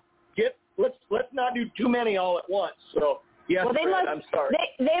breath, let's not do too many all at once. So yes, well, Fred, I'm sorry.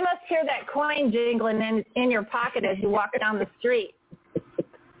 They must hear that coin jingling in your pocket as you walk down the street.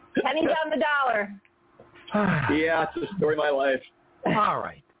 Pennies on the dollar. Yeah, it's the story of my life. All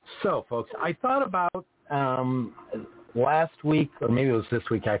right. So, folks, I thought about last week, or maybe it was this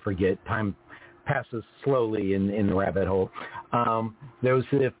week, I forget. Time passes slowly in the rabbit hole. There was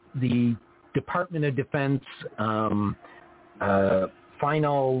the Department of Defense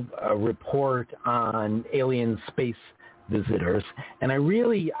final report on alien space visitors, and I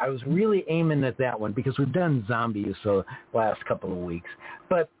was really aiming at that one because we've done zombies the last couple of weeks.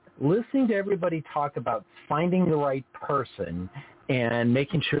 But listening to everybody talk about finding the right person and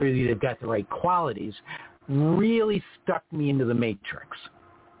making sure that they've got the right qualities really stuck me into the matrix,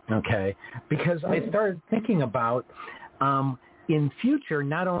 okay? Because I started thinking about in future,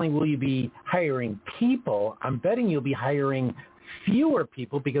 not only will you be hiring people, I'm betting you'll be hiring fewer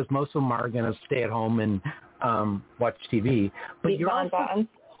people because most of them are going to stay at home and watch TV. But you're also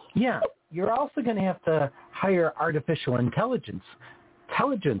going to have to hire artificial intelligences.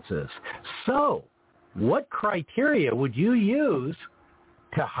 So what criteria would you use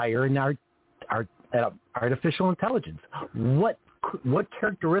to hire an artificial intelligence? What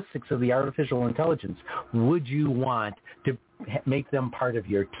characteristics of the artificial intelligence would you want to make them part of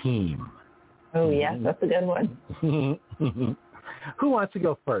your team? Oh, yes, that's a good one. Who wants to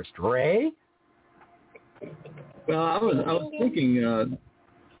go first? Ray? Well, I was thinking,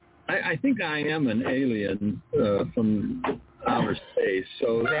 I think I am an alien from outer space.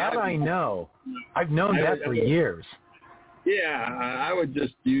 So that I know. I've known that for years. Yeah, I would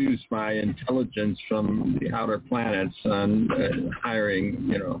just use my intelligence from the outer planets on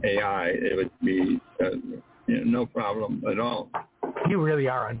hiring, AI. It would be no problem at all. You really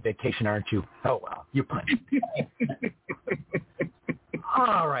are on vacation, aren't you? Oh, well, you punched.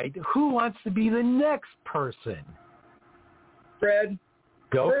 All right, who wants to be the next person? Fred,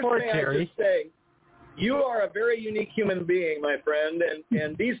 go for it, Jerry. I just say, you are a very unique human being, my friend,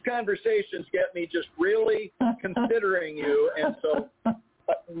 and these conversations get me just really considering you. And so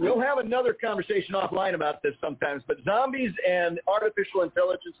we'll have another conversation offline about this sometimes. But zombies and artificial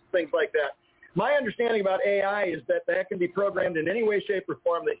intelligence, things like that, my understanding about AI is that can be programmed in any way, shape, or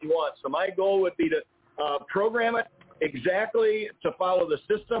form that you want. So my goal would be to program it exactly to follow the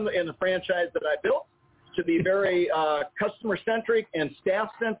system in the franchise that I built, to be very customer-centric and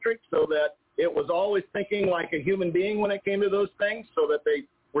staff-centric so that it was always thinking like a human being when it came to those things, so that they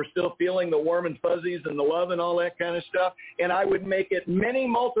were still feeling the warm and fuzzies and the love and all that kind of stuff. And I would make it many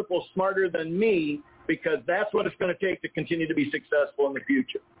multiples smarter than me, because that's what it's going to take to continue to be successful in the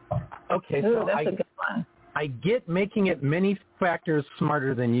future. Okay, so that's a good one. I get making it many factors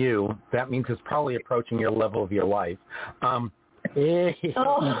smarter than you. That means it's probably approaching your level of your life. Shout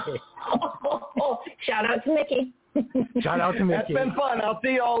out to Mickey. Shout out to Mickey. That's been fun. I'll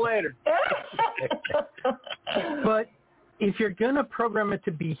see you all later. But if you're going to program it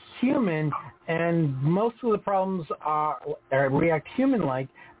to be human, and most of the problems react human-like,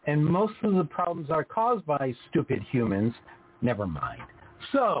 and most of the problems are caused by stupid humans, never mind.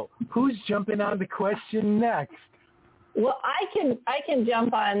 So, who's jumping on the question next? Well, I can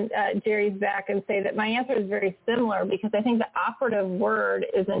jump on Jerry's back and say that my answer is very similar, because I think the operative word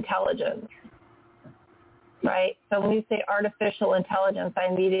is intelligence, right? So when you say artificial intelligence, I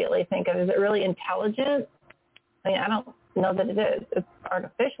immediately think of, is it really intelligent? I mean, I don't know that it is. It's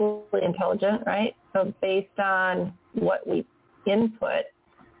artificially intelligent, right? So based on what we input.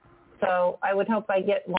 So I would hope I get